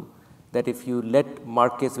problem that if you let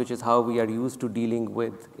markets, which is how we are used to dealing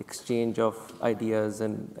with exchange of ideas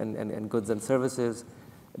and goods and services,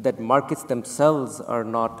 that markets themselves are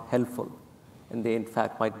not helpful, and they in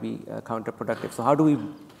fact might be counterproductive. So how do we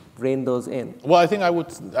rein those in? Well, I think I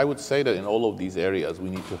would say that in all of these areas, we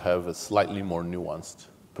need to have a slightly more nuanced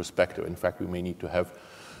perspective. In fact, we may need to have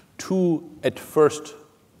two, at first,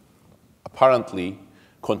 apparently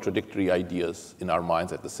contradictory ideas in our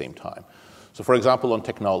minds at the same time. So for example, on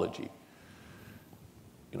technology,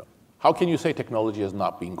 how can you say technology has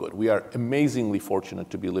not been good? We are amazingly fortunate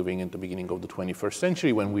to be living in the beginning of the 21st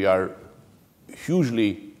century when we are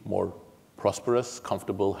hugely more prosperous,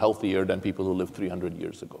 comfortable, healthier than people who lived 300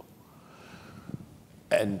 years ago.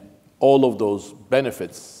 And all of those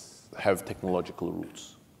benefits have technological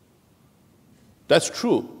roots. That's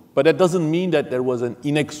true, but that doesn't mean that there was an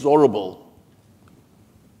inexorable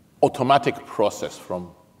automatic process from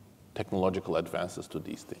technological advances to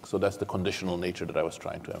these things. So that's the conditional nature that I was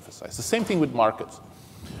trying to emphasize. The same thing with markets.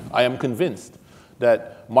 I am convinced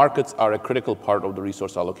that markets are a critical part of the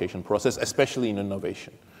resource allocation process, especially in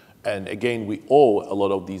innovation. And again, we owe a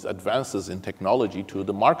lot of these advances in technology to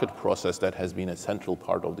the market process that has been a central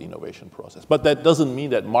part of the innovation process. But that doesn't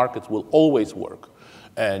mean that markets will always work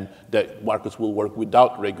and that markets will work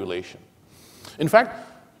without regulation. In fact,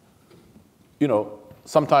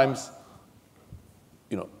 sometimes,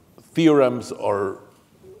 theorems or,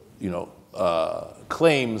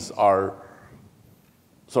 claims are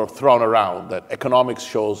sort of thrown around that economics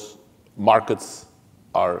shows markets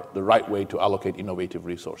are the right way to allocate innovative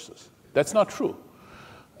resources. That's not true.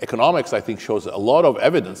 Economics, I think, shows a lot of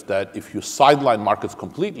evidence that if you sideline markets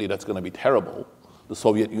completely, that's going to be terrible. The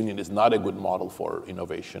Soviet Union is not a good model for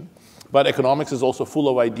innovation. But economics is also full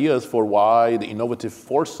of ideas for why the innovative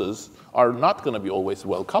forces are not going to be always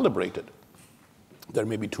well calibrated. There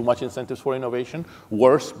may be too much incentives for innovation.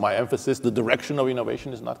 Worse, my emphasis, the direction of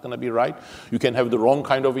innovation is not going to be right. You can have the wrong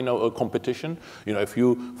kind of competition. If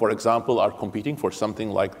you, for example, are competing for something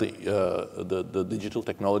like the digital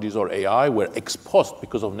technologies or AI, where ex post,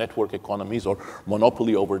 because of network economies or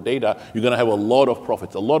monopoly over data, you're going to have a lot of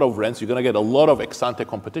profits, a lot of rents. You're going to get a lot of ex ante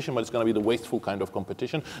competition, but it's going to be the wasteful kind of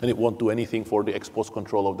competition, and it won't do anything for the ex post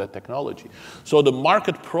control of that technology. So the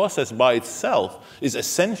market process by itself is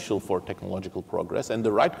essential for technological progress and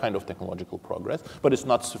the right kind of technological progress, but it's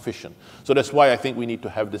not sufficient. So that's why I think we need to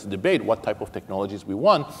have this debate, what type of technologies we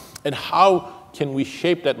want, and how can we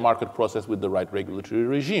shape that market process with the right regulatory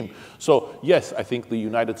regime. So yes, I think the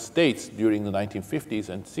United States during the 1950s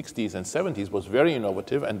and 60s and 70s was very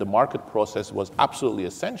innovative, and the market process was absolutely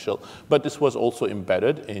essential, but this was also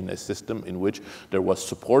embedded in a system in which there was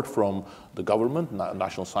support from the government,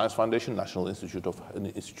 National Science Foundation, National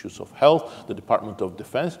Institutes of Health, the Department of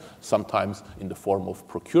Defense, sometimes in the form of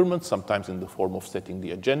procurement, sometimes in the form of setting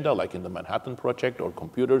the agenda, like in the Manhattan Project, or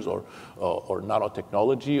computers, or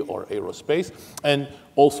nanotechnology, or aerospace. And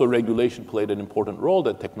also regulation played an important role,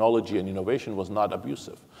 that technology and innovation was not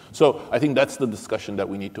abusive. So I think that's the discussion that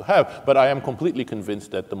we need to have. But I am completely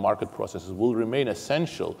convinced that the market processes will remain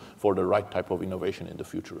essential for the right type of innovation in the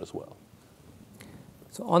future as well.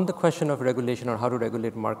 So on the question of regulation or how to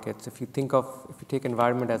regulate markets, if you take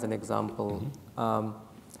environment as an example,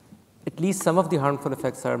 at least some of the harmful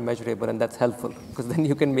effects are measurable, and that's helpful, because then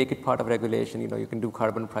you can make it part of regulation. You can do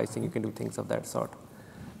carbon pricing, you can do things of that sort.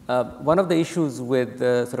 One of the issues with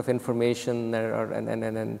sort of information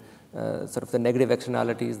and sort of the negative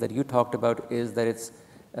externalities that you talked about is that it's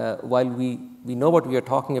while we know what we are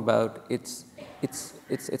talking about, it's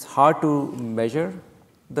hard to measure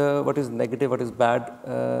what is negative, what is bad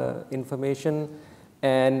information,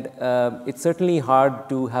 and it's certainly hard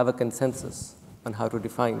to have a consensus on how to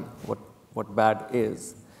define what bad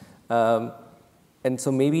is. And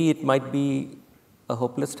so maybe it might be a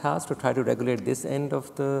hopeless task to try to regulate this end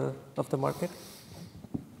of the market?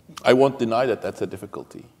 I won't deny that that's a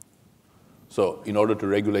difficulty. So in order to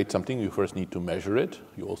regulate something, you first need to measure it.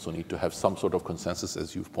 You also need to have some sort of consensus,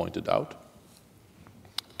 as you've pointed out.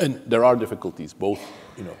 And there are difficulties, both,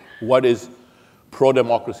 what is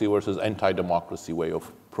pro-democracy versus anti-democracy way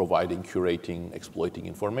of providing, curating, exploiting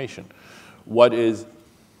information? What is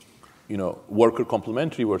worker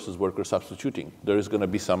complementary versus worker substituting? There is going to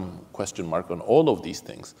be some question mark on all of these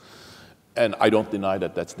things. And I don't deny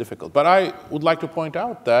that that's difficult. But I would like to point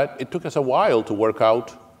out that it took us a while to work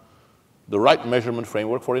out the right measurement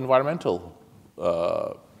framework for environmental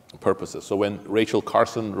purposes. So when Rachel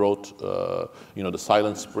Carson wrote, The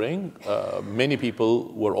Silent Spring, many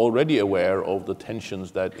people were already aware of the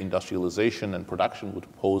tensions that industrialization and production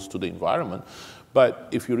would pose to the environment. But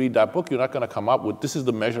if you read that book, you're not going to come up with, this is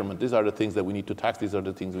the measurement, these are the things that we need to tax, these are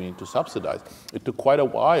the things we need to subsidize. It took quite a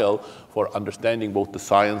while for understanding both the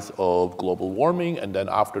science of global warming, and then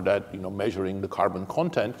after that, measuring the carbon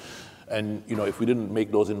content. And if we didn't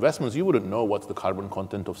make those investments, you wouldn't know what's the carbon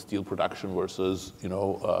content of steel production versus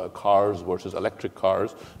cars versus electric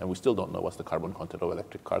cars. And we still don't know what's the carbon content of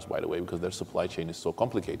electric cars, by the way, because their supply chain is so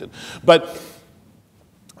complicated. But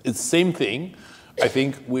it's the same thing. I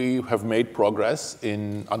think we have made progress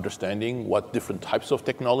in understanding what different types of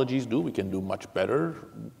technologies do. We can do much better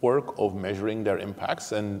work of measuring their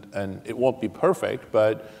impacts, and it won't be perfect,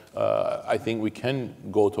 but I think we can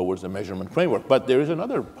go towards a measurement framework. But there is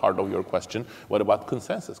another part of your question. What about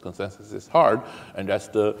consensus? Consensus is hard, and that's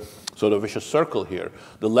the sort of vicious circle here.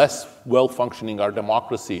 The less well-functioning our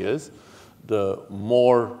democracy is, the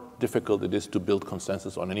more difficult it is to build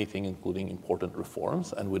consensus on anything, including important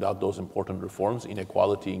reforms. And without those important reforms,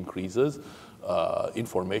 inequality increases,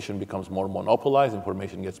 information becomes more monopolized,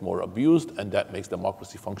 information gets more abused, and that makes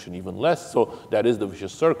democracy function even less. So that is the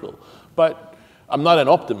vicious circle. But I'm not an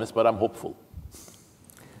optimist, but I'm hopeful.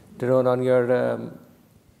 Daron, on your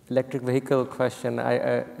electric vehicle question,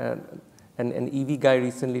 an EV guy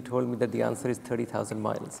recently told me that the answer is 30,000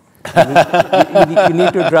 miles. You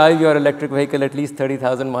need to drive your electric vehicle at least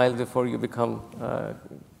 30,000 miles before you become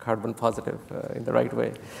carbon positive in the right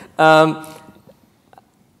way.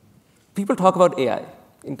 People talk about AI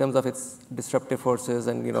in terms of its disruptive forces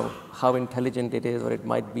and how intelligent it is or it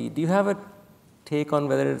might be. Do you have a take on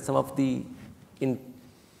whether some of the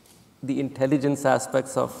intelligence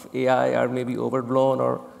aspects of AI are maybe overblown,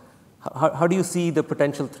 or how do you see the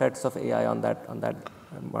potential threats of AI on that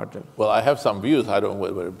margin? Well, I have some views. I don't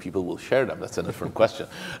know whether people will share them. That's a different question.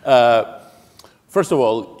 First of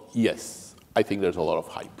all, yes, I think there's a lot of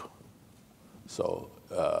hype. So,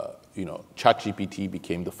 ChatGPT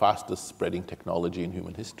became the fastest spreading technology in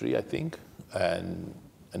human history, I think. And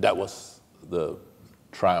that was the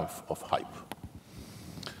triumph of hype.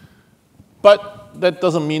 But that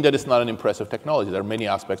doesn't mean that it's not an impressive technology. There are many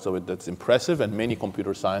aspects of it that's impressive, and many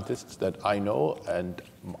computer scientists that I know and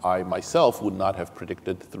I myself would not have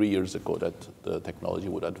predicted 3 years ago that the technology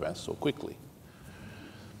would advance so quickly.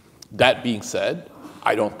 That being said,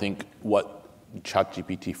 I don't think what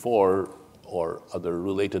ChatGPT-4 or other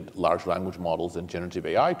related large language models and generative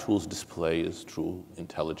AI tools display is true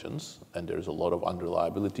intelligence, and there's a lot of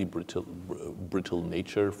unreliability, brittle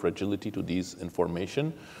nature, fragility to these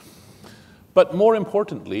information. But more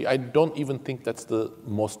importantly, I don't even think that's the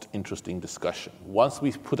most interesting discussion. Once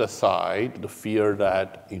we put aside the fear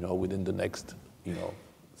that, within the next,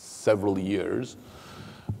 several years,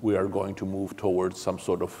 we are going to move towards some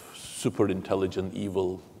sort of super intelligent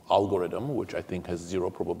evil algorithm, which I think has zero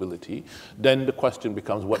probability, then the question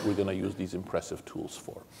becomes what we're going to use these impressive tools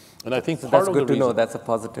for. And I think so part that's of good the to know. reason, That's a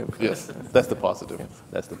positive. yes, that's the positive. Yes.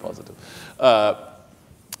 That's the positive.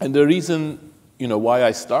 And the reason, why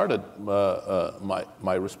I started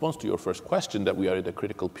my response to your first question, that we are at a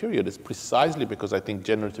critical period, is precisely because I think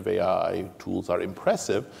generative AI tools are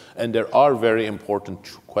impressive, and there are very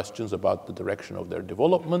important questions about the direction of their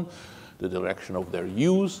development, the direction of their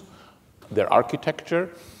use, their architecture.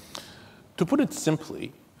 To put it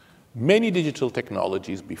simply, many digital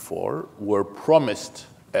technologies before were promised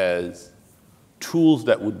as tools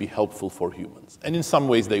that would be helpful for humans. And in some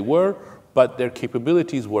ways they were, but their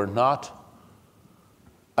capabilities were not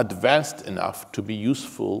advanced enough to be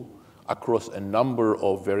useful across a number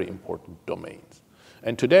of very important domains.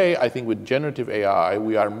 And today, I think with generative AI,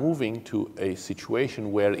 we are moving to a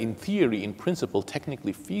situation where, in theory, in principle,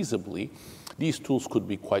 technically, feasibly, these tools could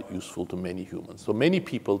be quite useful to many humans. So many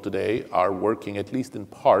people today are working, at least in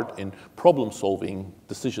part, in problem-solving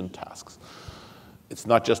decision tasks. It's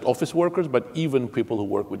not just office workers, but even people who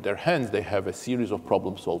work with their hands, they have a series of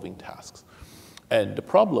problem-solving tasks. And the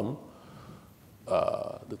problem,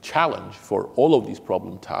 the challenge for all of these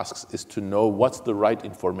problem tasks is to know what's the right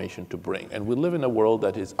information to bring. And we live in a world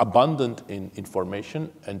that is abundant in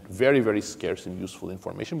information and very, very scarce in useful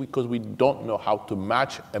information because we don't know how to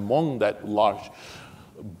match among that large,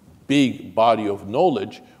 big body of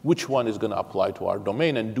knowledge which one is going to apply to our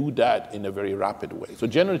domain and do that in a very rapid way. So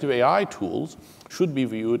generative AI tools should be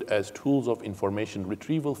viewed as tools of information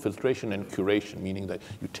retrieval, filtration, and curation, meaning that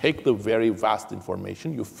you take the very vast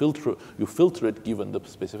information, you filter it given the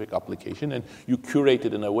specific application, and you curate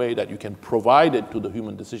it in a way that you can provide it to the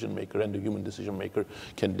human decision maker, and the human decision maker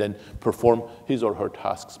can then perform his or her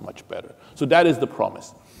tasks much better. So that is the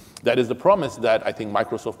promise. That is the promise that I think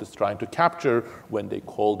Microsoft is trying to capture when they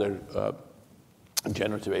call their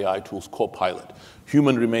generative AI tools co-pilot.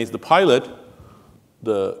 Human remains the pilot.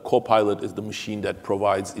 The co-pilot is the machine that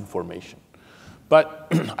provides information.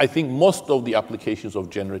 But I think most of the applications of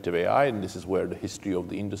generative AI, and this is where the history of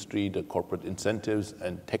the industry, the corporate incentives,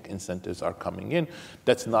 and tech incentives are coming in,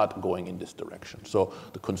 that's not going in this direction. So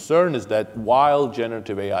the concern is that while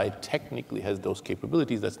generative AI technically has those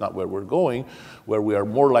capabilities, that's not where we're going. Where we are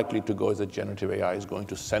more likely to go is that generative AI is going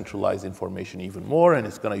to centralize information even more, and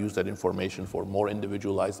it's going to use that information for more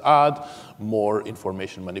individualized ads, more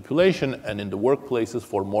information manipulation, and in the workplaces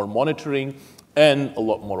for more monitoring and a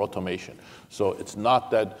lot more automation. So it's not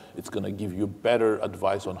that it's going to give you better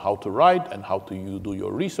advice on how to write and how to do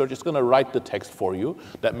your research. It's going to write the text for you.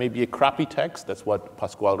 That may be a crappy text. That's what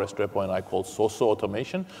Pascual Restrepo and I call so-so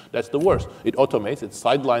automation. That's the worst. It automates, it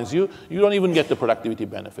sidelines you. You don't even get the productivity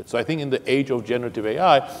benefits. So I think in the age of generative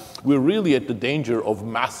AI, we're really at the danger of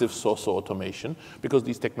massive so-so automation because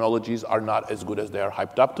these technologies are not as good as they are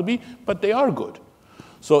hyped up to be, but they are good.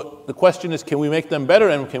 So the question is, can we make them better,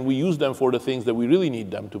 and can we use them for the things that we really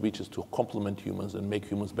need them to, which is to complement humans and make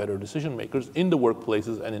humans better decision makers in the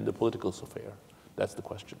workplaces and in the political sphere? That's the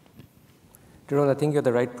question. Daron, I think you're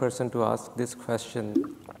the right person to ask this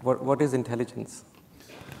question. What is intelligence?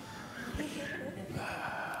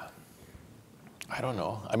 I don't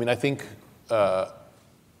know. I mean, I think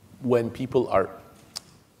when people are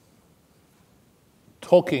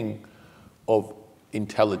talking of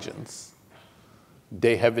intelligence,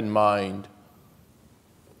 they have in mind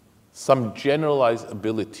some generalized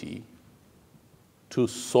ability to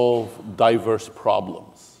solve diverse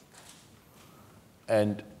problems.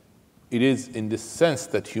 And it is in this sense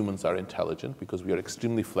that humans are intelligent, because we are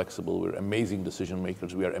extremely flexible, we're amazing decision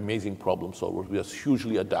makers, we are amazing problem solvers, we are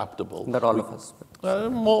hugely adaptable. Not all of us.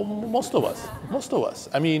 Most of us.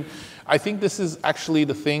 I mean, I think this is actually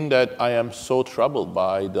the thing that I am so troubled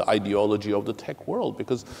by, the ideology of the tech world,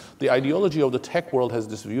 because the ideology of the tech world has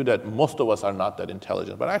this view that most of us are not that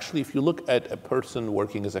intelligent. But actually, if you look at a person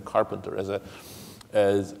working as a carpenter,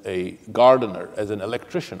 as a gardener, as an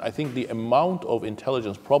electrician. I think the amount of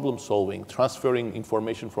intelligence, problem solving, transferring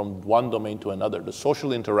information from one domain to another, the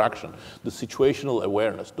social interaction, the situational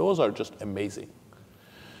awareness, those are just amazing.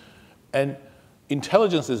 And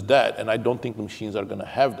intelligence is that, and I don't think the machines are going to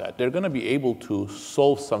have that. They're going to be able to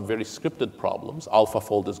solve some very scripted problems.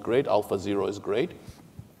 AlphaFold is great, AlphaZero is great.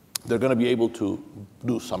 They're going to be able to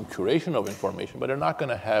do some curation of information, but they're not going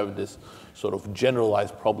to have this sort of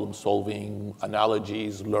generalized problem-solving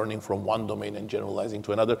analogies, learning from one domain and generalizing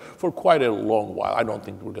to another for quite a long while. I don't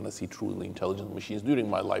think we're going to see truly intelligent machines during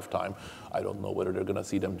my lifetime. I don't know whether they're going to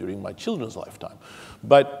see them during my children's lifetime.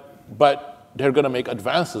 But they're going to make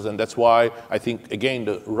advances, and that's why I think, again,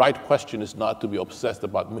 the right question is not to be obsessed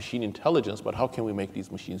about machine intelligence, but how can we make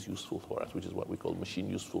these machines useful for us, which is what we call machine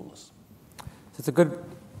usefulness. So it's a good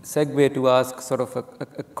segue to ask sort of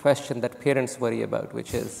a question that parents worry about,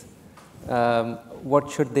 which is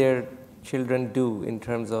what should their children do in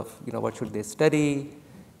terms of, what should they study?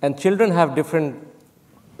 And children have different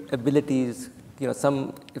abilities. If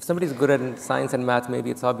somebody's good at science and math, maybe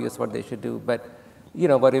it's obvious what they should do. But,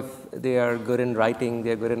 what if they are good in writing,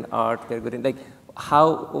 they're good in art, they're good in,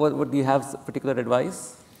 what do you have particular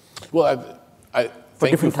advice? Well, for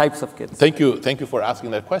different types of kids. Thank you for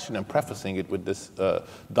asking that question and prefacing it with this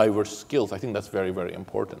diverse skills. I think that's very, very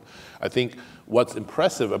important. I think what's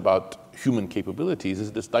impressive about human capabilities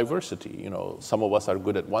is this diversity. Some of us are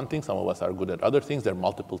good at one thing, some of us are good at other things. There are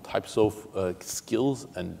multiple types of skills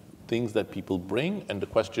and things that people bring, and the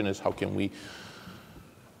question is how can we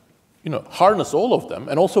harness all of them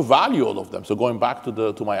and also value all of them. So going back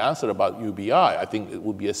to my answer about UBI, I think it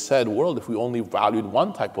would be a sad world if we only valued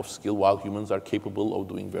one type of skill while humans are capable of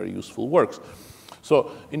doing very useful works.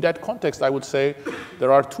 So in that context, I would say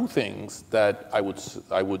there are two things that I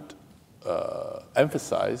would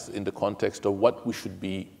emphasize in the context of what we should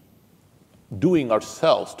be doing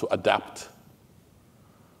ourselves to adapt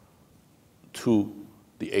to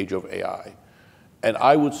the age of AI. And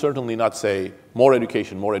I would certainly not say more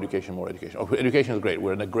education, more education, more education. Education is great.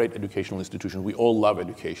 We're in a great educational institution. We all love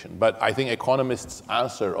education. But I think economists'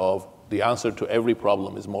 the answer to every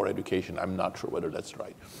problem is more education. I'm not sure whether that's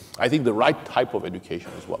right. I think the right type of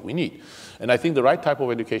education is what we need. And I think the right type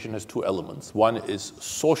of education has two elements. One is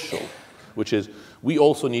social, which is we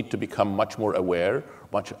also need to become much more aware,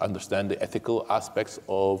 understand the ethical aspects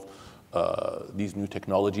of these new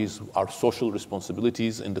technologies, our social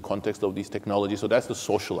responsibilities in the context of these technologies. So that's the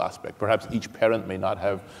social aspect. Perhaps each parent may not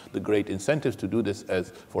have the great incentives to do this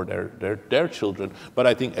as for their children, but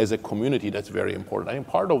I think as a community that's very important. I think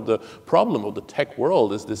part of the problem of the tech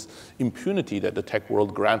world is this impunity that the tech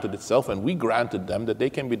world granted itself, and we granted them, that they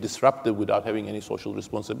can be disruptive without having any social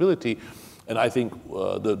responsibility. And I think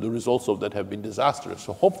the results of that have been disastrous.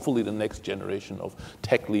 So hopefully the next generation of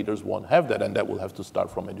tech leaders won't have that, and that will have to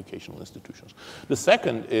start from educational institutions. The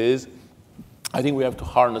second is, I think we have to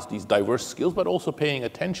harness these diverse skills, but also paying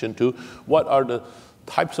attention to what are the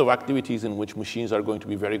types of activities in which machines are going to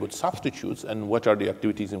be very good substitutes, and what are the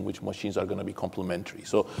activities in which machines are going to be complementary.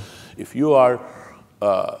 So if you are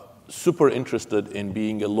super interested in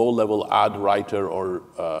being a low-level ad writer or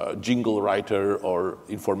jingle writer or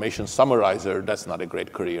information summarizer, that's not a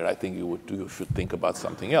great career. I think you should think about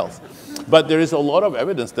something else. But there is a lot of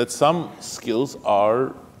evidence that some skills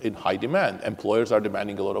are in high demand. Employers are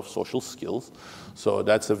demanding a lot of social skills. So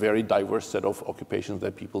that's a very diverse set of occupations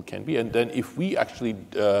that people can be. And then if we actually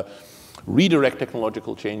redirect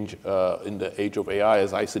technological change in the age of AI,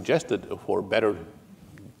 as I suggested, for better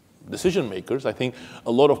decision makers, I think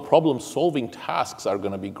a lot of problem-solving tasks are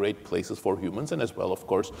going to be great places for humans, and as well, of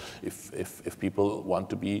course, if people want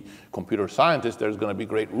to be computer scientists, there's going to be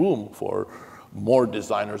great room for more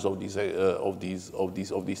designers of these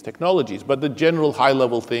technologies. But the general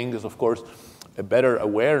high-level thing is, of course, a better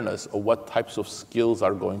awareness of what types of skills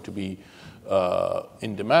are going to be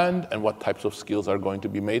in demand and what types of skills are going to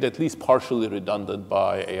be made at least partially redundant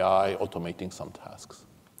by AI automating some tasks.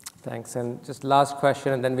 Thanks. And just last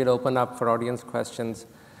question, and then we'll open up for audience questions.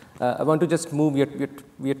 I want to just move,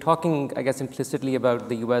 we are talking, I guess, implicitly about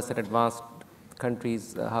the US and advanced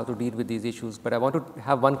countries, how to deal with these issues. But I want to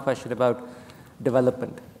have one question about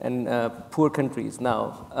development and poor countries.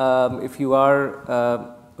 Now, if you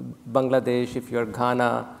are Bangladesh, if you're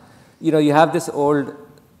Ghana, you have this old,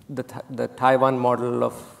 the Taiwan model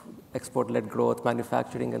of export-led growth,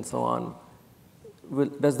 manufacturing, and so on.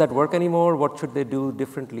 Does that work anymore? What should they do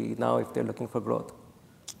differently now if they're looking for growth?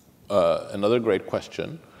 Another great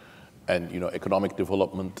question. And economic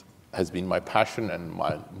development has been my passion and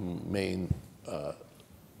my main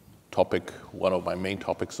topic, one of my main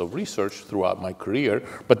topics of research throughout my career.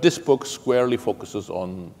 But this book squarely focuses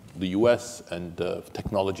on the US and the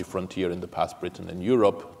technology frontier in the past, Britain and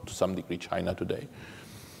Europe, to some degree China today.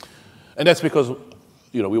 And that's because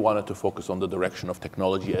we wanted to focus on the direction of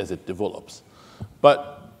technology as it develops.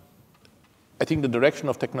 But I think the direction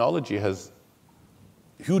of technology has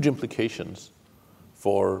huge implications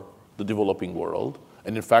for the developing world.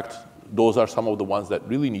 And in fact, those are some of the ones that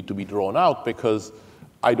really need to be drawn out, because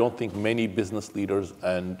I don't think many business leaders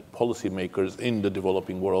and policymakers in the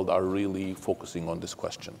developing world are really focusing on this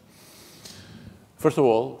question. First of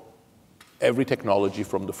all, every technology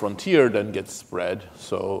from the frontier then gets spread.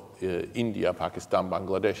 So India, Pakistan,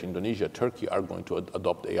 Bangladesh, Indonesia, Turkey are going to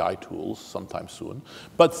adopt AI tools sometime soon.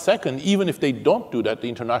 But second, even if they don't do that, the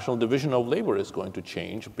international division of labor is going to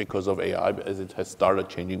change because of AI, as it has started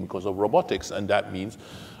changing because of robotics. And that means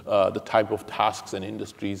the type of tasks and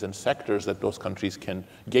industries and sectors that those countries can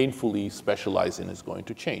gainfully specialize in is going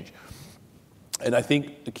to change. And I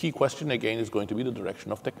think the key question, again, is going to be the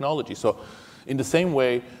direction of technology. So in the same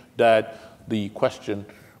way that the question,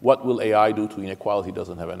 what will AI do to inequality,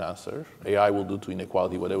 doesn't have an answer. AI will do to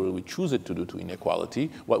inequality whatever we choose it to do to inequality.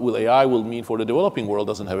 What will AI will mean for the developing world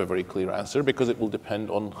doesn't have a very clear answer, because it will depend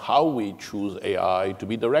on how we choose AI to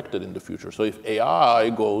be directed in the future. So if AI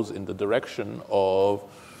goes in the direction of,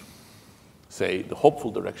 say, the hopeful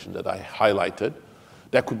direction that I highlighted,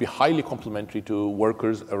 that could be highly complementary to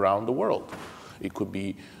workers around the world. It could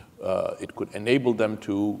enable them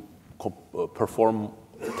to perform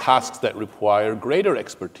tasks that require greater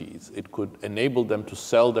expertise. It could enable them to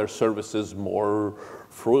sell their services more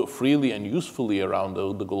freely and usefully around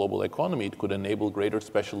the global economy. It could enable greater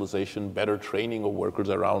specialization, better training of workers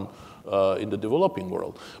around in the developing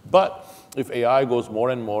world. But if AI goes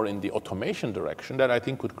more and more in the automation direction, that I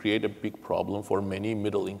think could create a big problem for many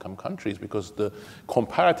middle-income countries, because the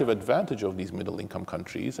comparative advantage of these middle-income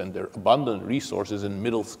countries and their abundant resources in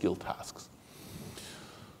middle-skill tasks.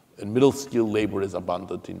 And middle-skill labor is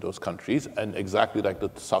abundant in those countries, and exactly like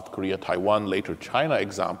the South Korea, Taiwan, later China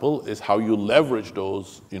example is how you leverage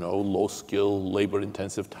those, low-skill,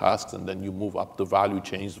 labor-intensive tasks, and then you move up the value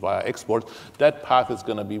chains via exports. That path is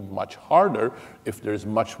going to be much harder if there's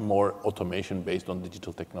much more automation based on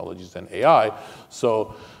digital technologies and AI.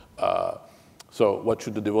 So what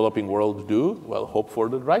should the developing world do? Well, hope for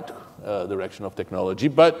the right direction of technology.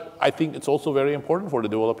 But I think it's also very important for the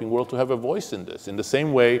developing world to have a voice in this, in the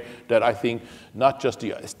same way that I think not just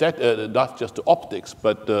the optics,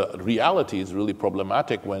 but the reality is really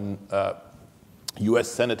problematic when US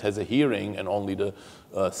Senate has a hearing and only the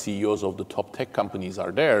CEOs of the top tech companies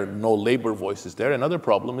are there. No labor voice is there. Another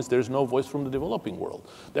problem is there's no voice from the developing world.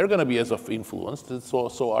 They're going to be as of influence,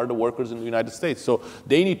 so are the workers in the United States. So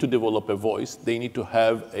they need to develop a voice. They need to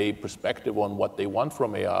have a perspective on what they want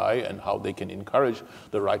from AI and how they can encourage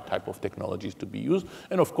the right type of technologies to be used.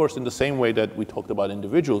 And of course, in the same way that we talked about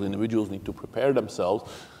individuals need to prepare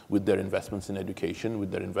themselves with their investments in education,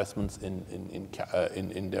 with their investments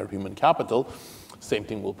in their human capital. Same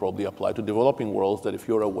thing will probably apply to developing worlds, that if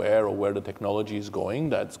you're aware of where the technology is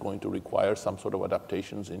going, that's going to require some sort of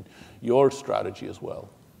adaptations in your strategy as well.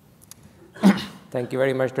 Thank you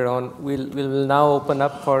very much, Daron. We'll now open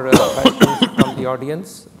up for questions from the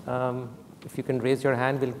audience. If you can raise your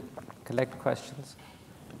hand, we'll collect questions.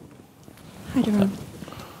 Hi, Daron.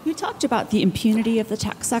 You talked about the impunity of the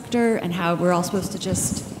tech sector and how we're all supposed to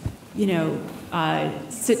just,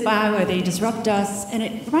 sit by while they disrupt us. And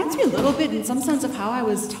it reminds me a little bit, in some sense, of how I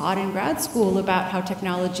was taught in grad school about how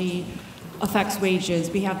technology affects wages.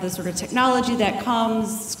 We have this sort of technology that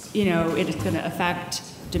comes, it is going to affect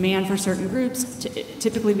demand for certain groups.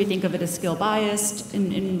 Typically, we think of it as skill biased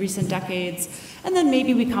in recent decades. And then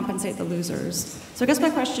maybe we compensate the losers. So I guess my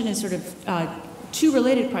question is sort of two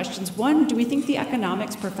related questions. One, do we think the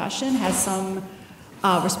economics profession has some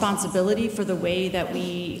responsibility for the way that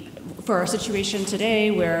for our situation today,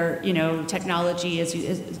 where technology,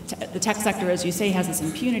 the tech sector, as you say, has this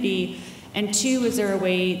impunity? And two, is there a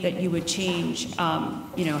way that you would change,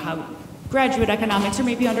 how graduate economics, or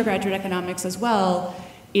maybe undergraduate economics as well,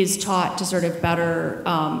 is taught to sort of better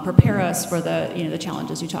prepare us for the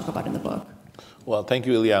challenges you talk about in the book? Well, thank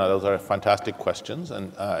you, Ileana. Those are fantastic questions,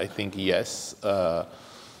 and I think yes. I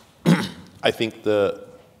think the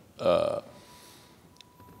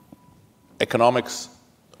economics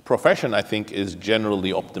profession, I think, is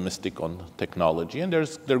generally optimistic on technology, and there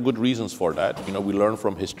are good reasons for that. We learn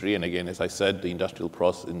from history, and again, as I said, the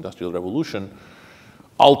industrial revolution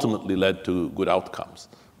ultimately led to good outcomes.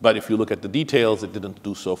 But if you look at the details, it didn't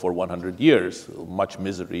do so for 100 years. Much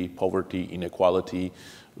misery, poverty, inequality,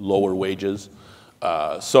 lower wages.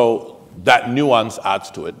 So that nuance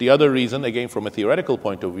adds to it. The other reason, again, from a theoretical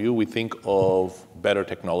point of view, we think of better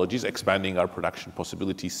technologies, expanding our production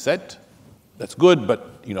possibility set. That's good,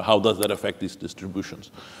 but how does that affect these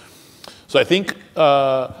distributions? So I think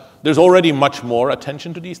there's already much more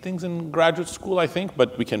attention to these things in graduate school, I think,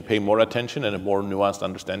 but we can pay more attention, and a more nuanced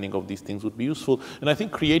understanding of these things would be useful. And I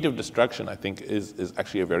think creative destruction, I think, is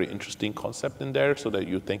actually a very interesting concept in there, so that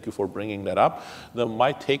thank you for bringing that up.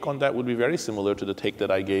 My take on that would be very similar to the take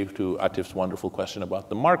that I gave to Atif's wonderful question about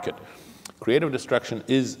the market. Creative destruction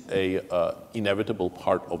is a inevitable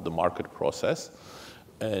part of the market process,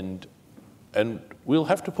 and we'll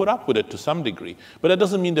have to put up with it to some degree. But that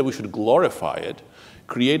doesn't mean that we should glorify it.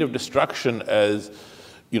 Creative destruction as,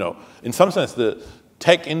 in some sense, the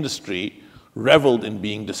tech industry reveled in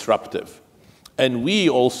being disruptive. And we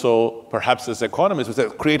also, perhaps as economists, would say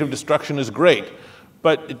creative destruction is great.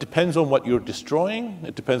 But it depends on what you're destroying,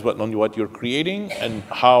 it depends on what you're creating, and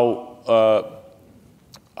how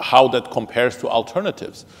that compares to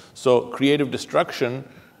alternatives. So creative destruction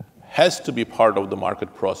has to be part of the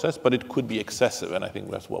market process, but it could be excessive, and I think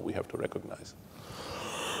that's what we have to recognize.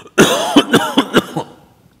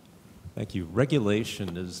 Thank you.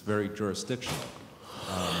 Regulation is very jurisdictional.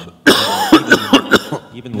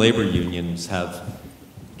 Even labor unions have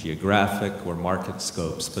geographic or market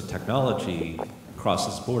scopes, but technology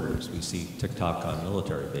crosses borders. We see TikTok on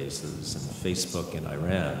military bases, and Facebook in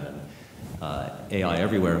Iran, and AI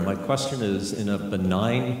everywhere. My question is, in a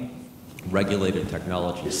benign regulated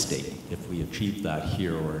technology state, if we achieve that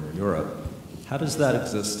here or in Europe, how does that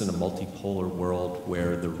exist in a multipolar world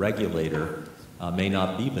where the regulator may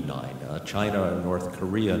not be benign? China and North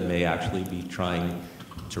Korea may actually be trying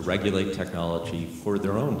to regulate technology for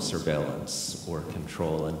their own surveillance or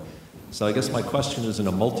control. And so I guess my question is, in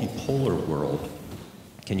a multipolar world,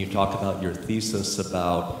 can you talk about your thesis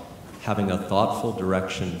about having a thoughtful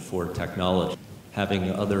direction for technology,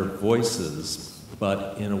 having other voices,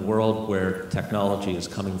 but in a world where technology is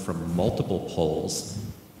coming from multiple poles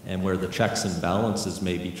and where the checks and balances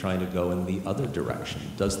may be trying to go in the other direction?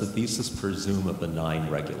 Does the thesis presume a benign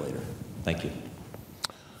regulator? Thank you.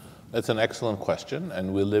 That's an excellent question,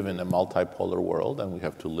 and we live in a multipolar world, and we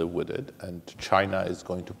have to live with it, and China is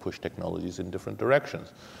going to push technologies in different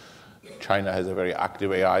directions. China has a very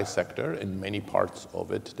active AI sector. In many parts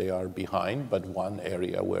of it, they are behind, but one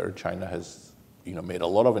area where China has made a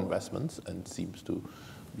lot of investments and seems to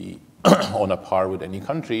be on a par with any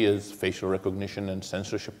country is facial recognition and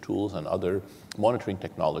censorship tools and other monitoring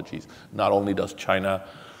technologies. Not only does China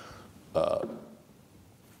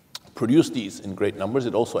produce these in great numbers,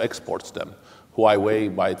 it also exports them.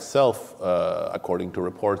 Huawei by itself, according to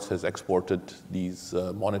reports, has exported these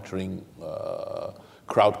monitoring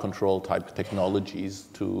crowd control type technologies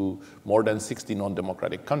to more than 60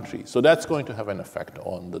 non-democratic countries. So that's going to have an effect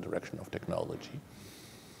on the direction of technology.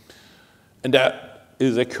 And that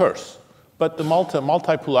is a curse. But the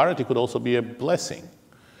multipolarity could also be a blessing.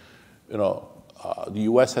 The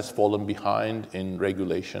US has fallen behind in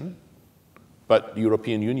regulation, but the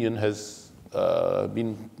European Union has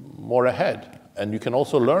been more ahead. And you can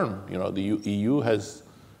also learn. The EU has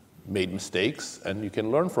made mistakes, and you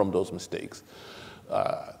can learn from those mistakes.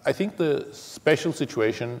 I think the special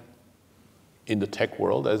situation in the tech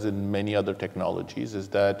world, as in many other technologies, is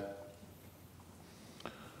that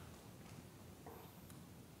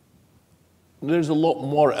there's a lot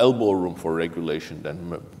more elbow room for regulation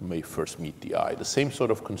than may first meet the eye. The same sort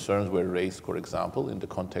of concerns were raised, for example, in the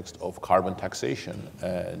context of carbon taxation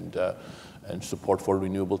and support for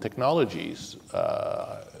renewable technologies.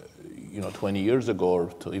 20 years ago, or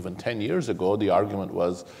to even 10 years ago, the argument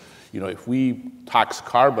was, if we tax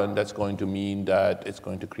carbon, that's going to mean that it's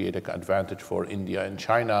going to create an advantage for India and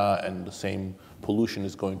China, and the same pollution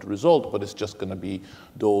is going to result, but it's just going to be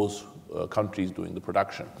those countries doing the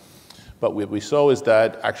production. But what we saw is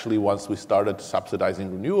that actually once we started subsidizing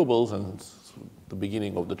renewables, and it's the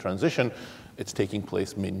beginning of the transition, it's taking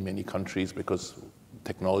place in many countries because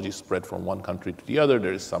technology spread from one country to the other.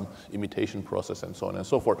 There is some imitation process and so on and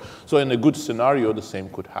so forth. So in a good scenario, the same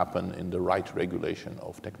could happen in the right regulation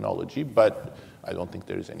of technology, but I don't think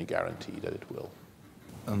there is any guarantee that it will.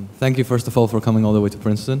 Thank you, first of all, for coming all the way to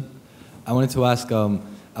Princeton. I wanted to ask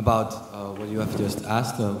about what you have just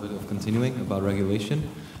asked, a bit of continuing about regulation.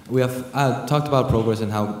 We have talked about progress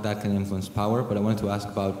and how that can influence power, but I wanted to ask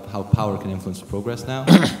about how power can influence progress now.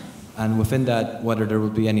 And within that, whether there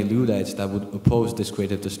would be any Luddites that would oppose this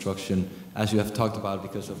creative destruction, as you have talked about,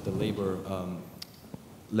 because of the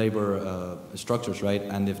labor structures, right?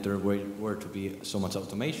 And if there were to be so much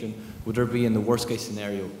automation, would there be, in the worst case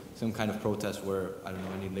scenario, some kind of protest where, I don't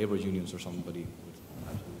know, any labor unions or somebody would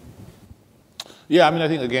absolutely... Yeah, I mean, I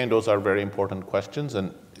think, again, those are very important questions,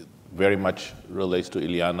 and it very much relates to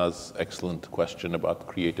Ileana's excellent question about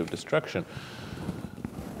creative destruction.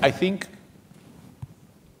 I think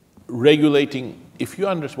regulating,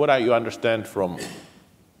 what you understand from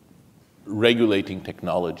regulating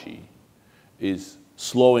technology is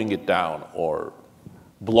slowing it down or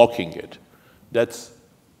blocking it. That's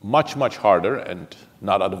much, much harder and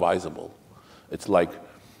not advisable. It's like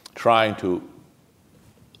trying to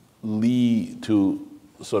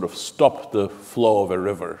sort of stop the flow of a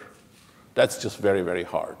river. That's just very, very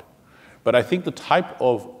hard. But I think the type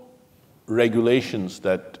of regulations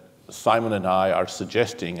that Simon and I are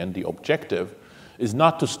suggesting, and the objective, is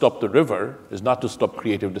not to stop the river, is not to stop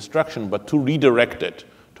creative destruction, but to redirect it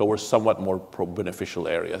towards somewhat more beneficial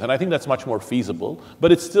areas. And I think that's much more feasible,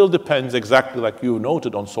 but it still depends, exactly like you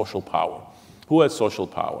noted, on social power. Who has social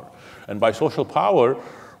power? And by social power,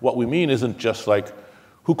 what we mean isn't just like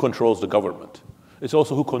who controls the government. It's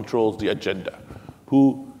also who controls the agenda,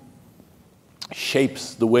 who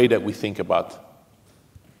shapes the way that we think about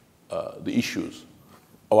the issues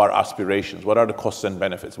of our aspirations. What are the costs and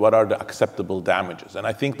benefits? What are the acceptable damages? And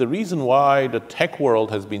I think the reason why the tech world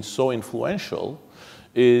has been so influential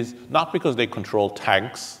is not because they control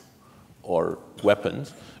tanks or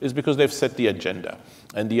weapons, is because they've set the agenda.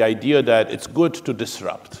 And the idea that it's good to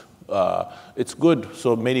disrupt, it's good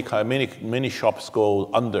so many shops go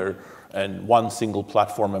under and one single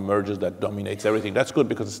platform emerges that dominates everything. That's good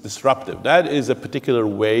because it's disruptive. That is a particular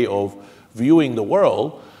way of viewing the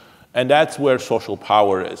world, and that's where social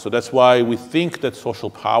power is. So that's why we think that social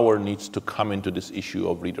power needs to come into this issue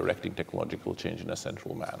of redirecting technological change in a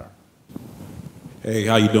central manner. Hey,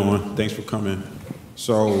 how you doing? Thanks for coming.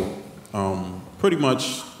 So pretty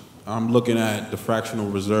much I'm looking at the fractional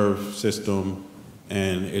reserve system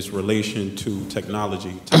and its relation to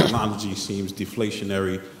technology. Technology seems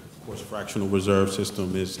deflationary. Of course, fractional reserve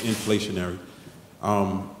system is inflationary.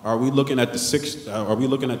 Are we looking at the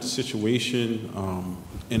situation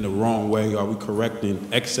in the wrong way? Are we correcting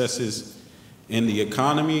excesses in the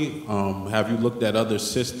economy? Have you looked at other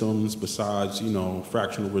systems besides,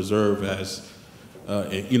 fractional reserve as,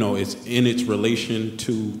 it's in its relation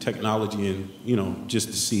to technology, and, just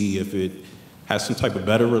to see if it has some type of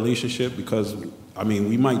better relationship? Because,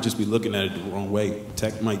 we might just be looking at it the wrong way.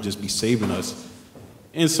 Tech might just be saving us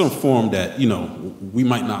in some form that, we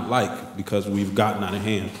might not like because we've gotten out of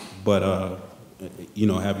hand. But,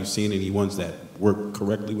 have you seen any ones that work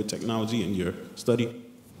correctly with technology in your study?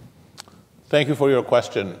 Thank you for your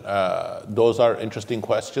question. Those are interesting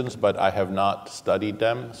questions, but I have not studied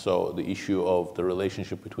them. So the issue of the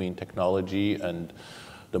relationship between technology and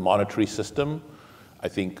the monetary system, I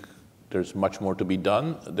think there's much more to be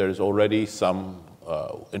done. There's already some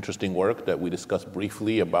interesting work that we discussed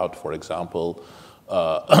briefly about, for example,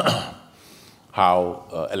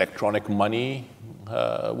 how electronic money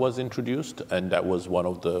was introduced, and that was one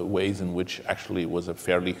of the ways in which actually it was a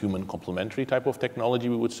fairly human complementary type of technology,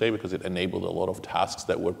 we would say, because it enabled a lot of tasks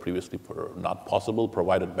that were previously not possible,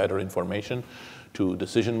 provided better information to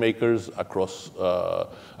decision makers across the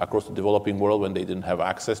developing world when they didn't have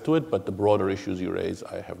access to it. But the broader issues you raise,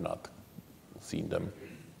 I have not seen them.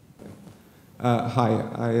 Hi,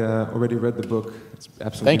 I already read the book. It's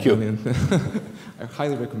absolutely brilliant. I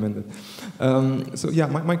highly recommend it. So yeah,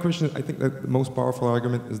 my question, I think that the most powerful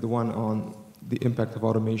argument is the one on the impact of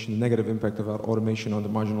automation, the negative impact of automation on the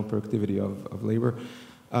marginal productivity of labor.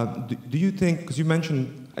 Do you think, because you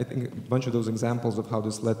mentioned, I think, a bunch of those examples of how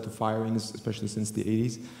this led to firings, especially since the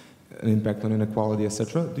 80s, an impact on inequality,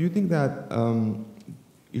 etc. Do you think that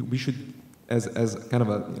we should, as kind of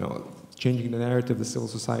a, changing the narrative, the civil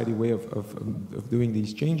society way of doing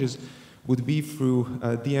these changes would be through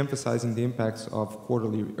de-emphasizing the impacts of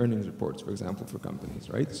quarterly earnings reports, for example, for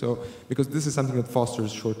companies, right? So, because this is something that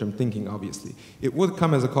fosters short-term thinking, obviously. It would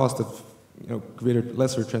come as a cost of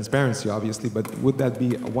lesser transparency, obviously, but would that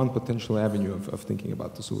be one potential avenue of thinking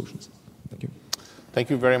about the solutions? Thank you.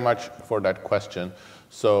 Thank you very much for that question.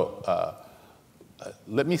 So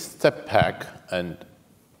let me step back and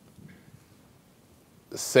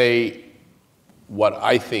say what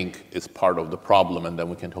I think is part of the problem, and then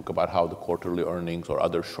we can talk about how the quarterly earnings or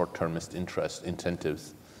other short-termist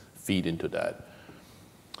incentives feed into that.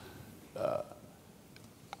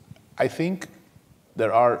 I think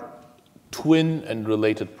there are twin and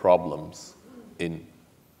related problems in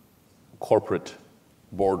corporate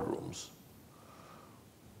boardrooms.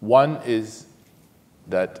 One is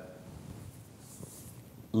that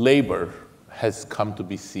labor has come to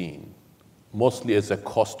be seen mostly as a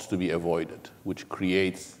cost to be avoided, which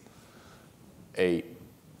creates a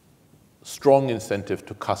strong incentive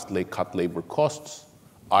to cut labor costs,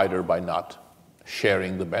 either by not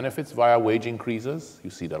sharing the benefits via wage increases. You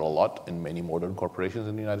see that a lot in many modern corporations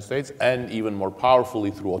in the United States, and even more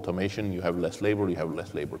powerfully through automation, you have less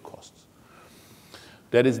labor costs.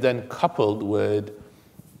 That is then coupled with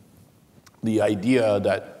the idea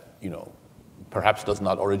that, perhaps does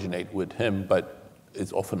not originate with him, but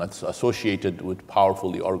is often associated with,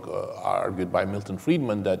 powerfully argued by Milton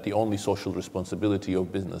Friedman, that the only social responsibility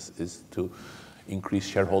of business is to increase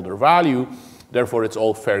shareholder value. Therefore, it's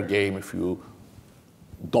all fair game if you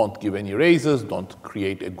don't give any raises, don't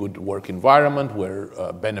create a good work environment where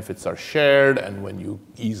benefits are shared, and when you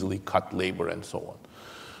easily cut labor and so on.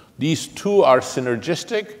 These two are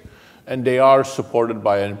synergistic, and they are supported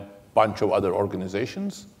by a bunch of other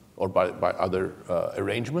organizations or by other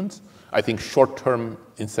arrangements. I think short-term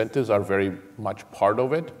incentives are very much part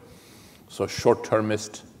of it. So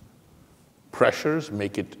short-termist pressures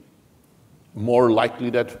make it more likely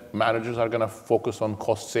that managers are going to focus on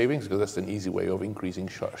cost savings, because that's an easy way of increasing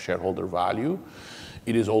shareholder value.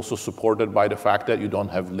 It is also supported by the fact that you don't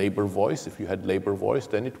have labor voice. If you had labor voice,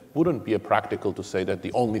 then it wouldn't be practical to say that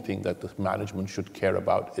the only thing that the management should care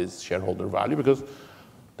about is shareholder value, because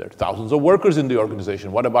there are thousands of workers in the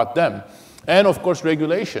organization. What about them? And of course,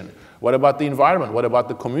 regulation. What about the environment? What about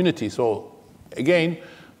the community? So again,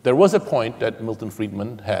 there was a point that Milton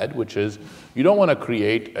Friedman had, which is you don't want to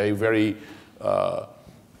create a very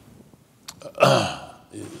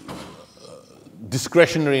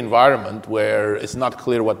discretionary environment where it's not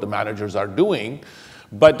clear what the managers are doing,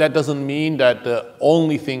 but that doesn't mean that the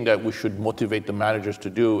only thing that we should motivate the managers to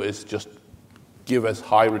do is just give as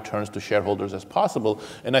high returns to shareholders as possible.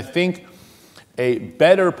 And I think a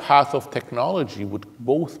better path of technology would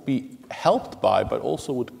both be helped by, but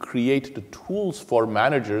also would create the tools for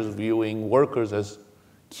managers viewing workers as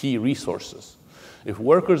key resources. If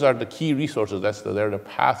workers are the key resources, they're the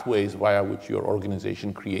pathways via which your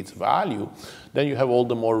organization creates value, then you have all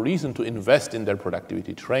the more reason to invest in their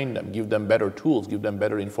productivity, train them, give them better tools, give them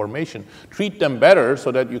better information, treat them better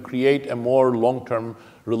so that you create a more long-term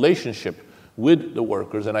relationship with the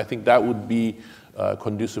workers. And I think that would be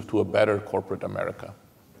conducive to a better corporate America.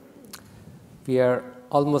 We are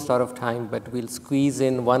almost out of time, but we'll squeeze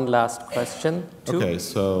in one last question. Okay,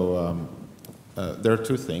 so there are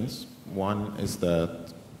two things. One is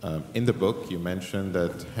that in the book you mentioned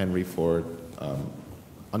that Henry Ford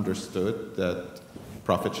understood that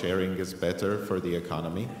profit sharing is better for the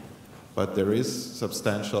economy, but there is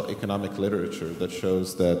substantial economic literature that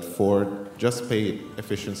shows that Ford just paid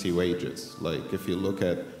efficiency wages. Like if you look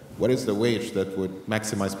at what is the wage that would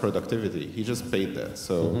maximize productivity, he just paid that.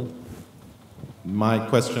 So my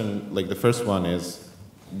question, like the first one is,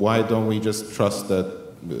 why don't we just trust that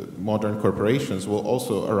modern corporations will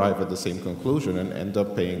also arrive at the same conclusion and end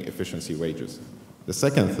up paying efficiency wages? The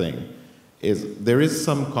second thing is there is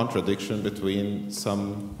some contradiction between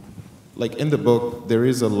some, like in the book, there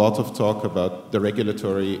is a lot of talk about the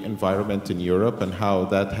regulatory environment in Europe and how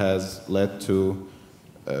that has led to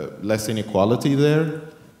less inequality there.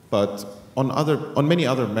 But on many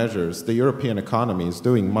other measures, the European economy is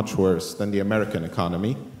doing much worse than the American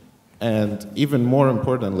economy. And even more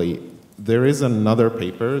importantly, there is another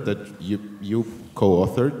paper that you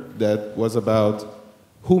co-authored that was about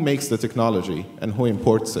who makes the technology and who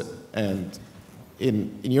imports it. And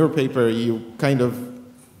in your paper, you kind of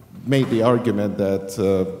made the argument that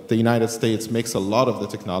the United States makes a lot of the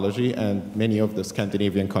technology, and many of the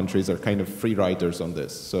Scandinavian countries are kind of free riders on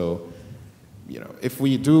this. So, if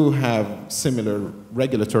we do have similar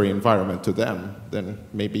regulatory environment to them, then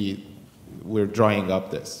maybe we're drying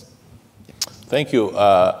up this. Thank you.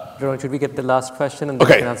 Daron, should we get the last question and then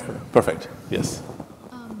okay. we can answer? Perfect. Yes.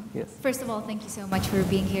 Yes. First of all, thank you so much for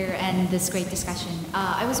being here and this great discussion.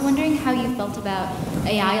 I was wondering how you felt about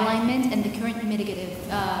AI alignment and the current mitigative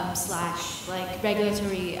 /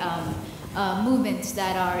 regulatory movements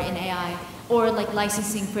that are in AI, or like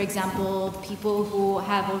licensing, for example, people who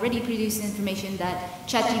have already produced information that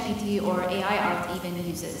ChatGPT or AI art even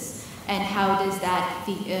uses. And how does that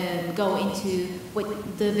go into what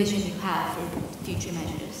the vision you have for future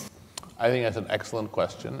measures? I think that's an excellent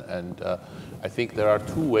question, and I think there are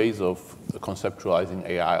two ways of conceptualizing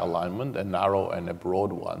AI alignment, a narrow and a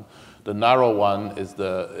broad one. The narrow one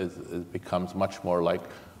becomes much more like,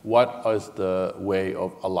 what is the way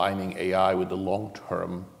of aligning AI with the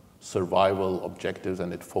long-term survival objectives,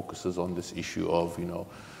 and it focuses on this issue of,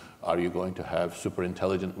 are you going to have super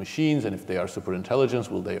intelligent machines, and if they are super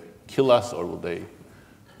intelligent, will they kill us or will they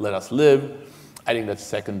let us live? I think that's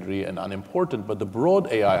secondary and unimportant, but the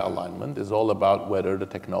broad AI alignment is all about whether the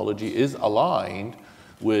technology is aligned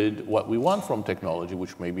with what we want from technology,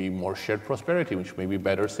 which may be more shared prosperity, which may be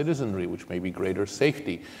better citizenry, which may be greater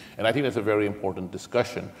safety. And I think that's a very important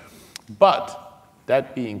discussion. But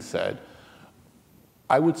that being said,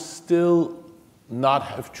 I would still not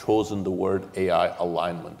have chosen the word AI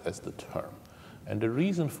alignment as the term. And the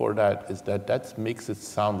reason for that is that that makes it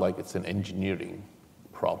sound like it's an engineering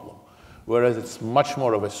problem, whereas it's much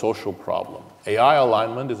more of a social problem. AI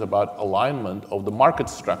alignment is about alignment of the market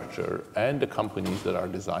structure and the companies that are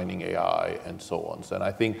designing AI and so on. And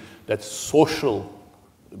I think that social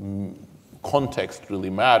context really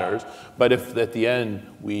matters. But if at the end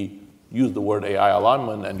we use the word AI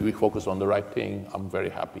alignment and we focus on the right thing, I'm very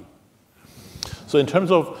happy. So in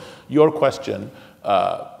terms of your question,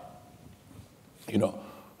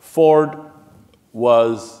 Ford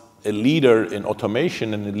was a leader in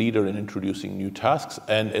automation and a leader in introducing new tasks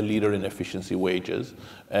and a leader in efficiency wages.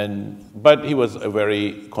 But he was a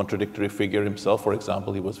very contradictory figure himself. For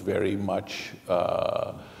example, he was very much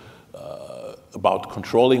about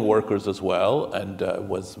controlling workers as well, and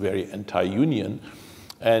was very anti-union.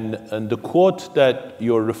 And the quote that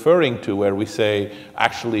you're referring to, where we say,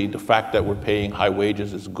 actually, the fact that we're paying high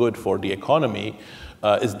wages is good for the economy,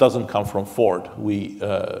 doesn't come from Ford.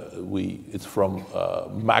 It's from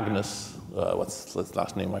Magnus, what's his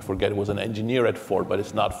last name? I forget. It was an engineer at Ford, but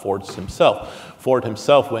it's not Ford himself. Ford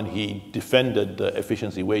himself, when he defended the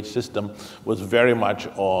efficiency wage system, was very much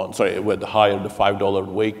on, with the higher, the $5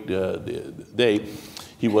 wage day,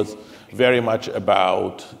 he was very much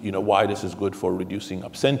about why this is good for reducing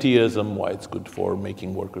absenteeism, why it's good for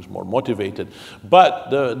making workers more motivated. But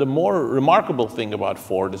the more remarkable thing about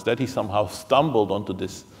Ford is that he somehow stumbled onto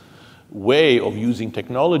this way of using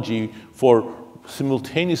technology for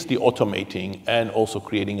simultaneously automating and also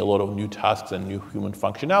creating a lot of new tasks and new human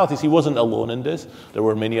functionalities. He wasn't alone in this. There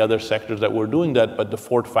were many other sectors that were doing that, but the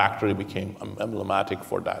Ford factory became emblematic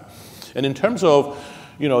for that. And in terms of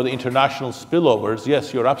the international spillovers,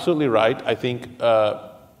 yes, you're absolutely right. I think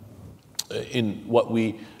in what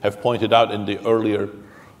we have pointed out in the earlier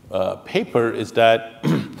paper is that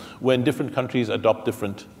when different countries adopt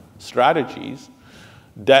different strategies,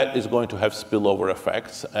 that is going to have spillover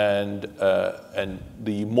effects, and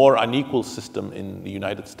the more unequal system in the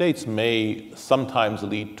United States may sometimes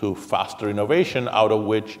lead to faster innovation, out of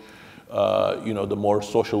which the more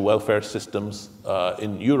social welfare systems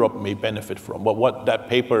in Europe may benefit from. But what that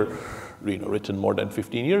paper, written more than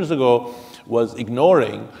 15 years ago, was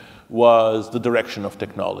ignoring was the direction of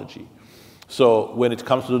technology. So when it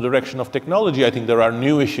comes to the direction of technology, I think there are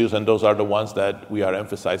new issues, and those are the ones that we are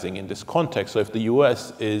emphasizing in this context. So if the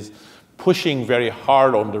US is pushing very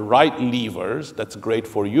hard on the right levers, that's great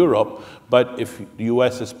for Europe. But if the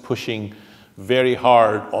US is pushing very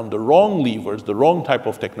hard on the wrong levers, the wrong type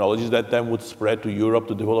of technologies, that then would spread to Europe,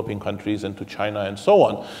 to developing countries, and to China, and so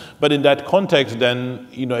on. But in that context, then,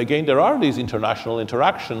 again, there are these international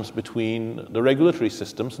interactions between the regulatory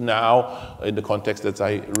systems. Now, in the context that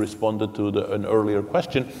I responded to an earlier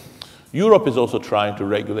question, Europe is also trying to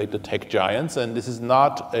regulate the tech giants, and this is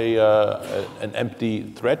not an empty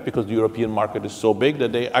threat, because the European market is so big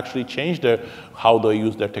that they actually change how they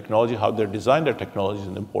use their technology, how they design their technologies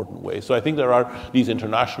in important ways. So I think there are these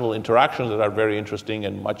international interactions that are very interesting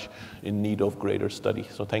and much in need of greater study.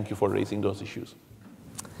 So thank you for raising those issues.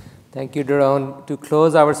 Thank you, Daron. To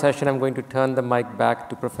close our session, I'm going to turn the mic back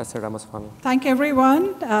to Professor Ramaswamy. Thank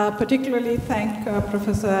everyone. Particularly thank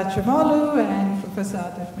Professor Acemoglu and Professor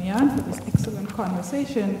Atif for this excellent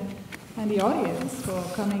conversation, and the audience for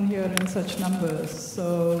coming here in such numbers.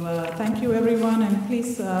 So thank you, everyone, and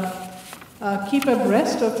please keep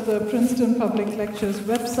abreast of the Princeton Public Lectures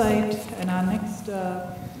website. And our next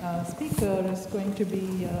speaker is going to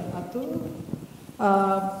be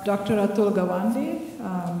Dr. Atul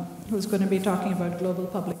Gawande, who's going to be talking about global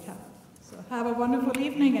public health. So have a wonderful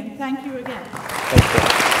evening, and thank you again.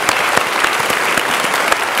 Thank you.